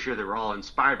I'm pretty sure they were all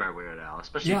inspired by Weird Al,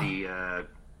 especially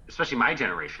especially my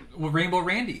generation. Well, Rainbow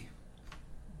Randy.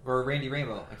 Or Randy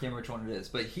Rainbow. I can't remember which one it is.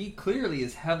 But he clearly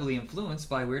is heavily influenced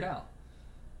by Weird Al.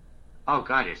 Oh,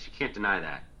 God, yes. You can't deny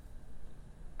that.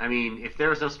 I mean, if there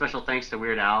was no special thanks to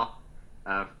Weird Al,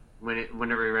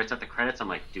 whenever he writes out the credits, I'm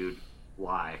like, dude,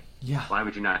 why? Yeah. Why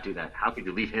would you not do that? How could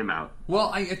you leave him out?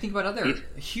 Well, I think about other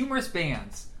humorous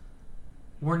bands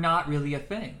were not really a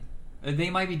thing. They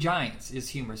Might Be Giants is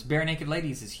humorous. Bare Naked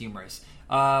Ladies is humorous.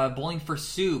 Bowling for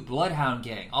Soup, Bloodhound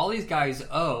Gang. All these guys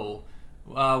owe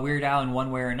Weird Al in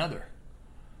one way or another.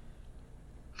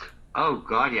 Oh,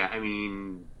 God, yeah. I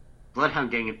mean,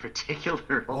 Bloodhound Gang in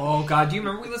particular. Oh, God. Do you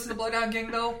remember we listened to Bloodhound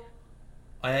Gang, though?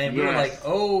 And we were like,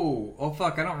 oh,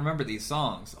 fuck, I don't remember these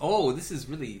songs. Oh, this is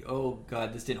really, oh,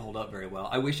 God, this didn't hold up very well.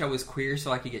 I wish I was queer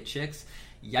so I could get chicks.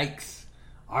 Yikes.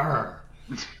 Arr.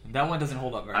 That one doesn't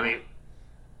hold up very well. I mean,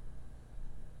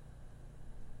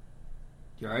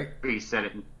 you alright? He said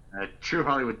it in True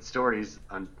Hollywood Stories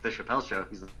on The Chappelle Show.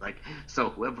 He's like, so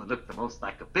whoever looked the most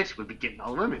like a bitch would be getting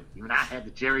all the women. Even I had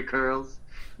the Jerry curls.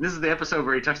 And this is the episode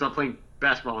where he talks about playing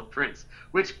basketball with Prince,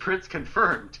 which Prince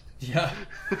confirmed. Yeah.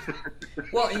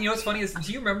 Well, and you know what's funny is,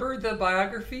 do you remember the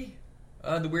biography?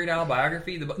 The Weird Al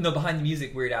biography? Behind the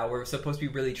Music Weird Al, where it was supposed to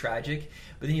be really tragic.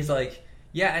 But then he's like,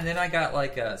 yeah, and then I got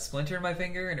like a splinter in my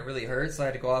finger and it really hurt, so I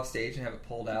had to go off stage and have it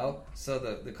pulled out. So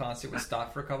the concert was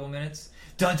stopped for a couple minutes.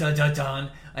 Dun dun dun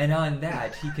dun. And on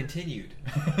that, he continued.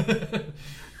 The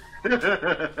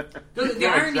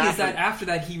irony is that after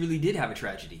that, he really did have a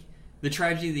tragedy. The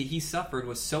tragedy that he suffered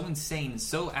was so insane,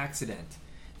 so accident,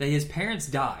 that his parents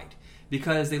died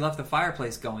because they left the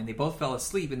fireplace going. They both fell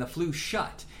asleep and the flue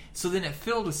shut. So then it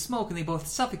filled with smoke and they both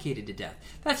suffocated to death.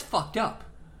 That's fucked up.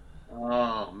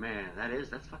 Oh man,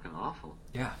 that's fucking awful.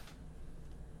 Yeah.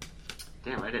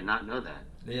 Damn, I did not know that.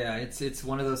 Yeah, it's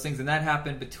one of those things, and that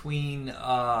happened between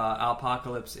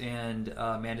Alpocalypse and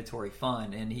Mandatory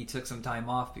Fun, and he took some time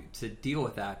off to deal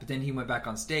with that. But then he went back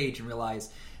on stage and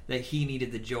realized that he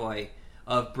needed the joy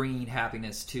of bringing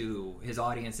happiness to his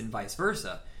audience and vice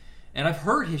versa. And I've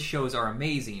heard his shows are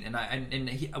amazing. And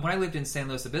when I lived in San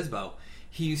Luis Obispo,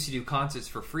 he used to do concerts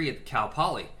for free at Cal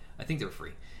Poly. I think they were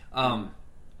free. Oh,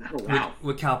 wow.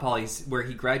 With Cal Poly, where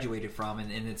he graduated from, and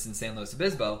it's in San Luis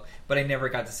Obispo. But I never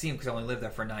got to see him because I only lived there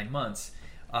for 9 months.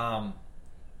 But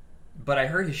I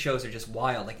heard his shows are just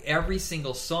wild. Like every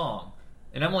single song,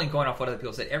 and I'm only going off what other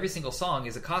people said, every single song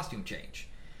is a costume change.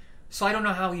 So I don't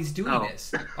know how he's doing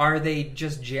this. Are they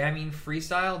just jamming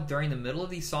freestyle during the middle of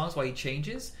these songs while he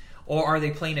changes? Or are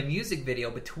they playing a music video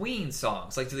between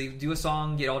songs? Like, do they do a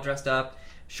song, get all dressed up,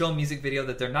 show a music video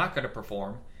that they're not going to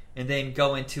perform, and then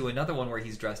go into another one where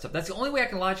he's dressed up? That's the only way I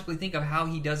can logically think of how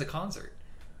he does a concert.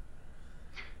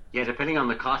 Yeah, depending on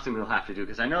the costume he'll have to do,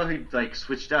 because I know he like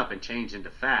switched up and changed into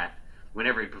fat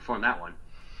whenever he performed that one.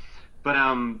 But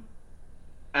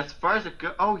as far as it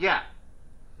goes, oh yeah,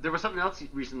 there was something else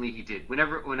recently he did. When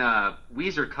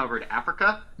Weezer covered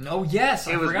Africa, oh yes,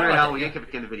 it was Weird Al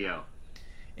Yankovic in the video.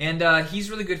 And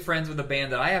he's really good friends with a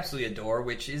band that I absolutely adore,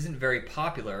 which isn't very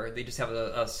popular. They just have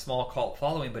a small cult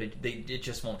following, but it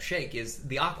just won't shake, is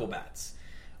the Aquabats.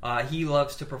 He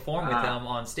loves to perform with them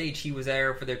on stage. He was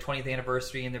there for their 20th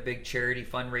anniversary and their big charity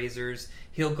fundraisers.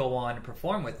 He'll go on and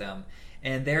perform with them.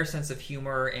 And their sense of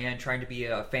humor and trying to be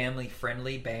a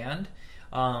family-friendly band,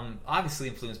 obviously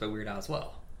influenced by Weird Al as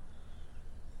well.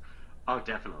 Oh,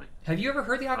 definitely. Have you ever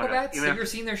heard the Aquabats? Have you ever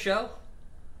seen their show?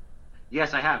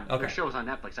 Yes, I have. Okay. Their show was on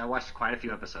Netflix. I watched quite a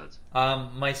few episodes.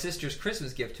 My sister's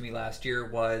Christmas gift to me last year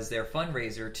was their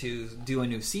fundraiser to do a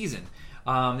new season.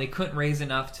 They couldn't raise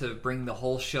enough to bring the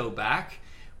whole show back,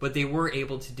 but they were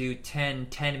able to do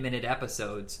 10-minute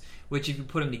episodes, which if you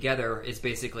put them together is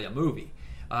basically a movie.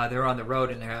 They're on the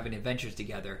road and they're having adventures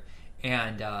together,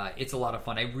 and it's a lot of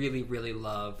fun. I really, really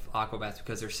love Aquabats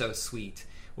because they're so sweet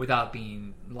without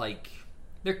being like...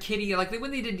 They're kiddie, like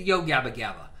when they did Yo Gabba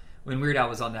Gabba, when Weird Al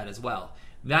was on that as well.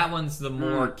 That one's the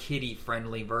more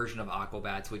kiddie-friendly version of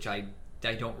Aquabats, which I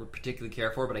don't particularly care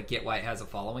for, but I get why it has a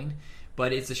following.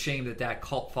 But it's a shame that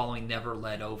cult following never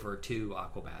led over to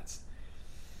Aquabats.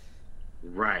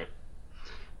 Right.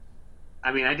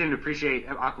 I mean, I didn't appreciate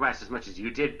Aquabats as much as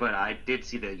you did, but I did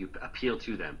see that you appeal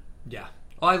to them. Yeah.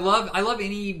 Oh, I love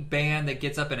any band that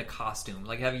gets up in a costume,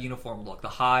 like have a uniform look. The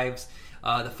Hives,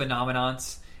 the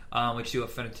Phenomenons, which do a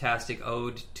fantastic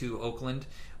ode to Oakland.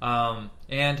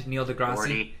 And Neil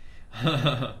deGrasse.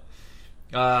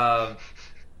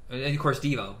 And of course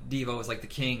Devo. Devo is like the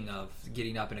king of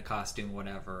getting up in a costume,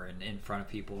 whatever, and in front of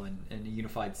people and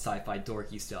unified sci-fi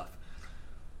dorky stuff.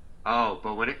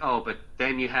 But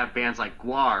then you have bands like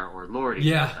Gwar or Lordi.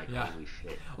 Yeah, like, yeah. Holy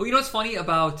shit. Well, you know what's funny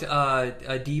about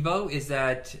Devo is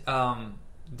that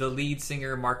the lead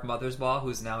singer Mark Mothersbaugh,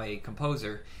 who's now a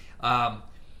composer,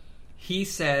 he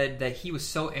said that he was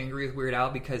so angry with Weird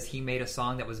Al because he made a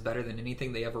song that was better than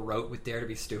anything they ever wrote with Dare to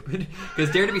Be Stupid.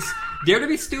 Because Dare to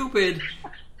Be Stupid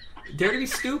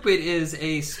is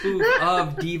a spoof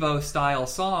of Devo style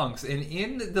songs, and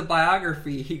in the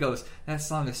biography he goes, "That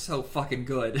song is so fucking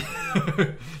good."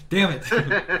 Damn it.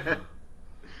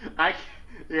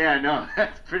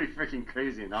 That's pretty freaking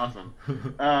crazy and awesome.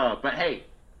 But hey,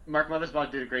 Mark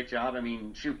Mothersbaugh did a great job. I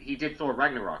mean, shoot, he did Thor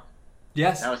Ragnarok.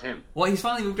 Yes. That was him. Well, he's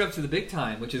finally moved up to the big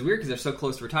time, which is weird because they're so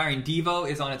close to retiring. Devo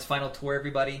is on its final tour,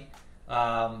 everybody.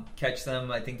 Catch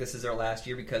them. I think this is their last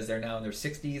year because they're now in their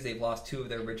 60s. They've lost 2 of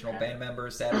their original band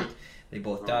members, sadly. They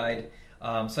both died. So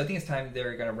I think it's time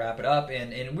they're going to wrap it up.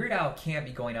 And Weird Al can't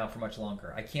be going out for much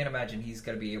longer. I can't imagine he's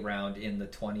going to be around in the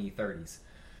 2030s.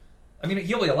 I mean,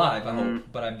 he'll be alive, I hope,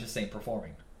 but I'm just saying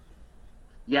performing.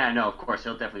 Yeah, no, of course.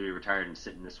 He'll definitely be retired and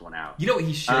sitting this one out. You know what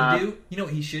he should do? You know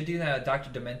what he should do? Dr.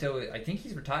 Demento, I think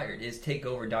he's retired, is take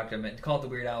over Dr. Demento, call it the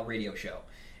Weird Al Radio Show,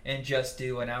 and just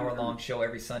do an hour-long show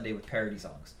every Sunday with parody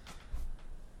songs.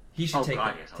 He should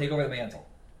take over the mantle.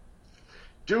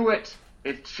 Do it!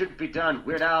 It should be done.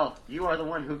 Weird Al, you are the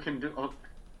one who can do... Oh.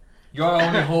 You're our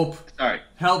only hope. Sorry.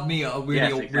 Help me,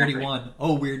 Weirdy One.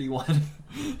 Oh, Weirdy One.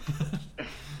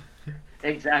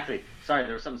 Exactly. Sorry,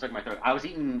 there was something stuck in my throat. I was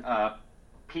eating...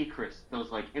 pea crisps,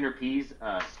 those like inner peas,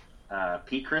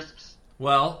 pea crisps.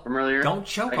 Well, from earlier. Don't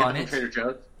choke on it. Trader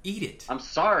Joe's. Eat it. I'm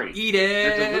sorry. Eat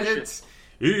it. They're delicious.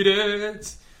 Eat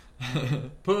it.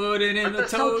 Put it in the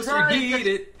toaster. Heat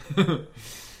it.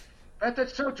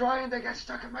 That's so dry and they get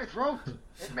stuck in my throat.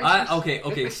 It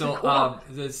makes so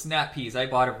the snap peas, I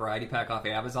bought a variety pack off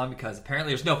Amazon because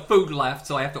apparently there's no food left,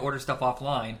 so I have to order stuff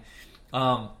offline.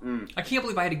 I can't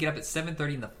believe I had to get up at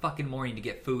 7:30 in the fucking morning to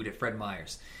get food at Fred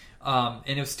Meyer's. And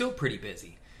it was still pretty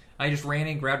busy. I just ran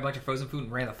in, grabbed a bunch of frozen food,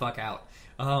 and ran the fuck out.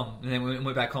 And then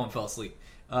went back home and fell asleep.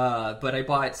 But I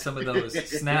bought some of those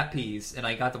snap peas, and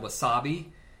I got the wasabi.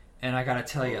 And I gotta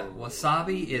tell you,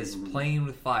 wasabi is playing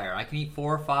with fire. I can eat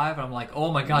 4 or 5, and I'm like,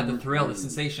 oh my god, the thrill, the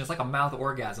sensation. It's like a mouth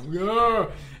orgasm. Yeah!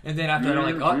 And then after that,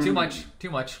 I'm like, oh, too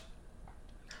much.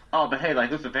 Oh, but hey,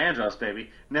 like Luther Vandross, baby.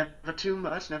 Never too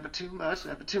much, never too much,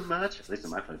 never too much. At least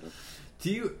in my playbook. Do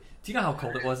you know how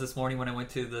cold it was this morning when I went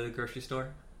to the grocery store?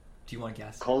 Do you want to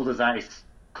guess? Cold as ice.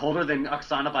 Colder than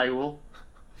Oksana Bayul.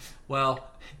 Well,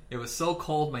 it was so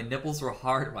cold, my nipples were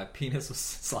hard, my penis was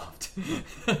soft.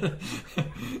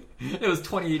 It was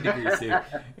 28 degrees, dude.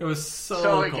 It was so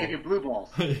cold. It gave you blue balls.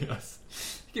 Yes.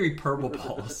 It gave me purple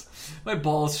balls. My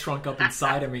balls shrunk up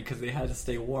inside of me because they had to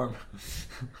stay warm.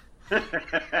 They're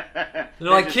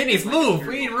like, kidneys, move!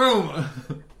 We need room!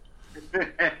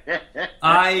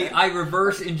 I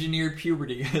reverse engineered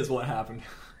puberty is what happened.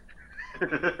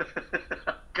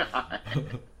 God.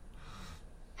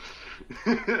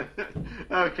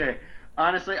 Okay.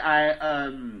 Honestly,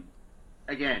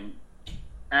 again,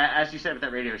 as you said with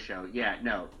that radio show, yeah,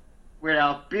 no. Weird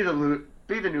Al, be the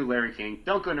new Larry King.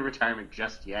 Don't go into retirement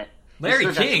just yet.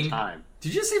 Larry King?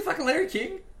 Did you say fucking Larry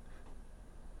King?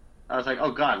 I was like,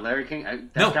 oh god, Larry King?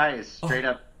 That guy is straight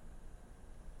up...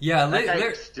 Yeah, that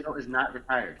guy still is not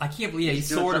retired. I can't believe, he's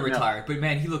sort of retired, but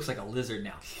man, he looks like a lizard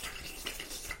now.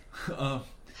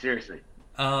 Seriously.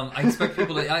 I expect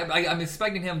people to... I'm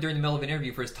expecting him during the middle of an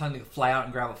interview for his tongue to fly out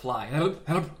and grab a fly.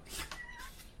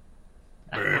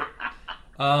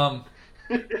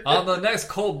 On the next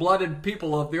cold-blooded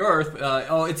people of the earth,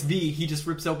 it's V. He just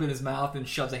rips open his mouth and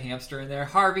shoves a hamster in there.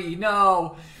 Harvey,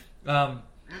 no!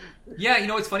 Yeah, you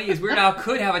know what's funny is Weird Al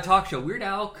could have a talk show. Weird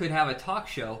Al could have a talk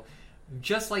show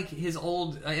just like his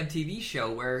old MTV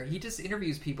show where he just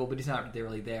interviews people, but he's not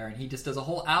really there, and he just does a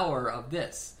whole hour of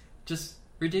this. Just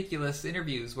ridiculous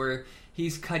interviews where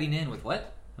he's cutting in with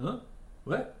what? Huh?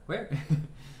 What? Where?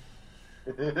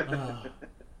 No.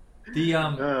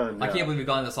 I can't believe we've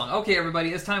gone this long. Okay,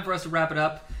 everybody, it's time for us to wrap it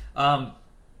up.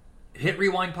 Hit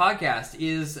Rewind Podcast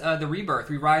is the rebirth.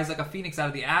 We rise like a phoenix out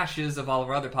of the ashes of all of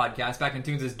our other podcasts. Back in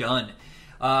Tunes is done.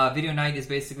 Video Night is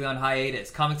basically on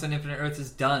hiatus. Comics on Infinite Earths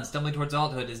is done. Stumbling Towards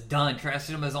Adulthood is done. Trash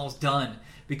Cinema is almost done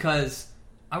because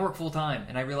I work full time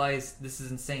and I realize this is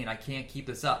insane. I can't keep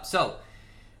this up. So,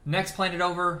 next Planet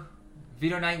Over,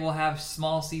 Video Night will have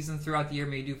small seasons throughout the year,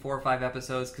 maybe do 4 or 5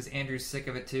 episodes because Andrew's sick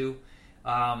of it too.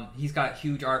 He's got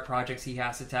huge art projects he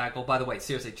has to tackle. By the way,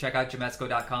 seriously, check out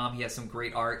Jamesco.com. He has some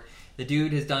great art. The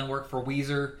dude has done work for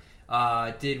Weezer,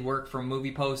 did work for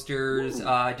movie posters,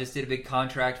 just did a big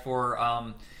contract for,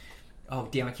 I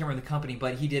can't remember the company,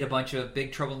 but he did a bunch of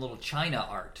Big Trouble in Little China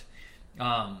art.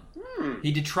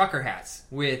 He did trucker hats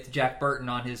with Jack Burton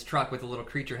on his truck with a little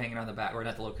creature hanging on the back, or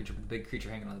not the little creature, but the big creature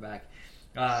hanging on the back.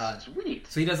 Sweet.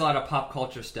 So he does a lot of pop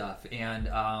culture stuff, and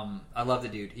I love the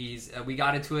dude. We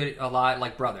got into it a lot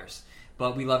like brothers,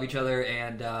 but we love each other,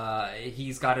 and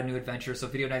he's got a new adventure. So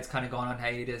Video Night's kind of gone on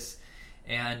hiatus,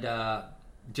 and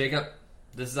Jacob,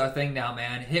 this is our thing now,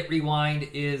 man. Hit Rewind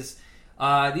is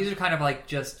these are kind of like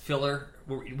just filler.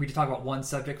 We talk about one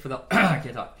subject for the I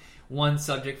can't talk. One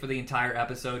subject for the entire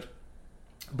episode,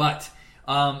 but.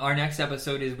 Our next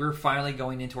episode is we're finally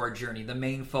going into our journey. The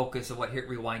main focus of what Hit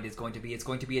Rewind is going to be. It's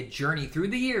going to be a journey through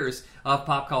the years of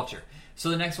pop culture. So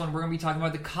the next one, we're going to be talking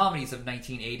about the comedies of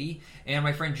 1980. And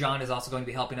my friend John is also going to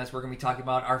be helping us. We're going to be talking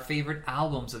about our favorite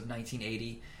albums of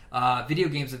 1980, video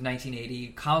games of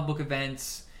 1980, comic book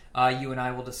events. You and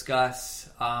I will discuss.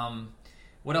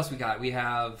 What else we got? We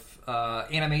have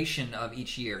animation of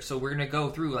each year. So we're going to go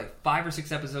through like 5 or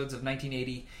 6 episodes of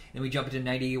 1980. Then we jump into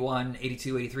 91,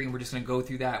 82, 83, and we're just going to go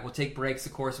through that. We'll take breaks,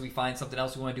 of course, if we find something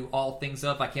else we want to do all things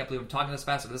of. I can't believe I'm talking this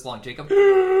fast or this long, Jacob.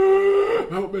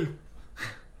 Help me.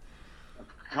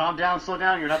 Calm down, slow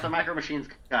down. You're not the Micro Machines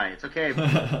guy. It's okay.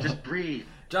 Just breathe.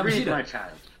 John breathe, Machida. My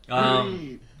child.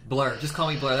 Breathe. Blur. Just call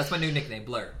me Blur. That's my new nickname,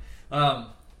 Blur.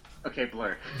 Okay,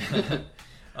 Blur.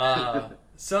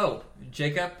 So,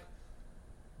 Jacob,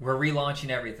 we're relaunching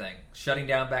everything. Shutting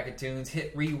down Back at Tunes.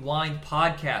 Hit Rewind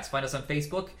Podcast. Find us on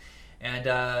Facebook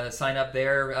and sign up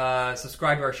there.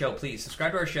 Subscribe to our show, please.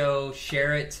 Subscribe to our show.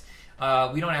 Share it.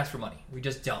 We don't ask for money. We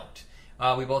just don't.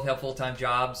 We both have full-time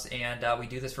jobs, and we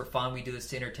do this for fun. We do this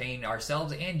to entertain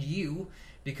ourselves and you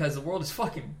because the world is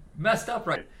fucking messed up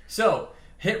right now. So,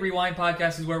 Hit Rewind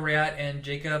Podcast is where we're at, and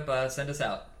Jacob, send us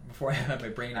out before my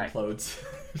brain implodes.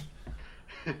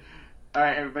 All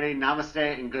right, everybody,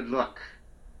 namaste and good luck.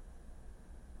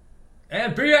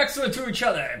 And be excellent to each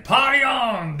other. Party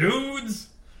on, dude!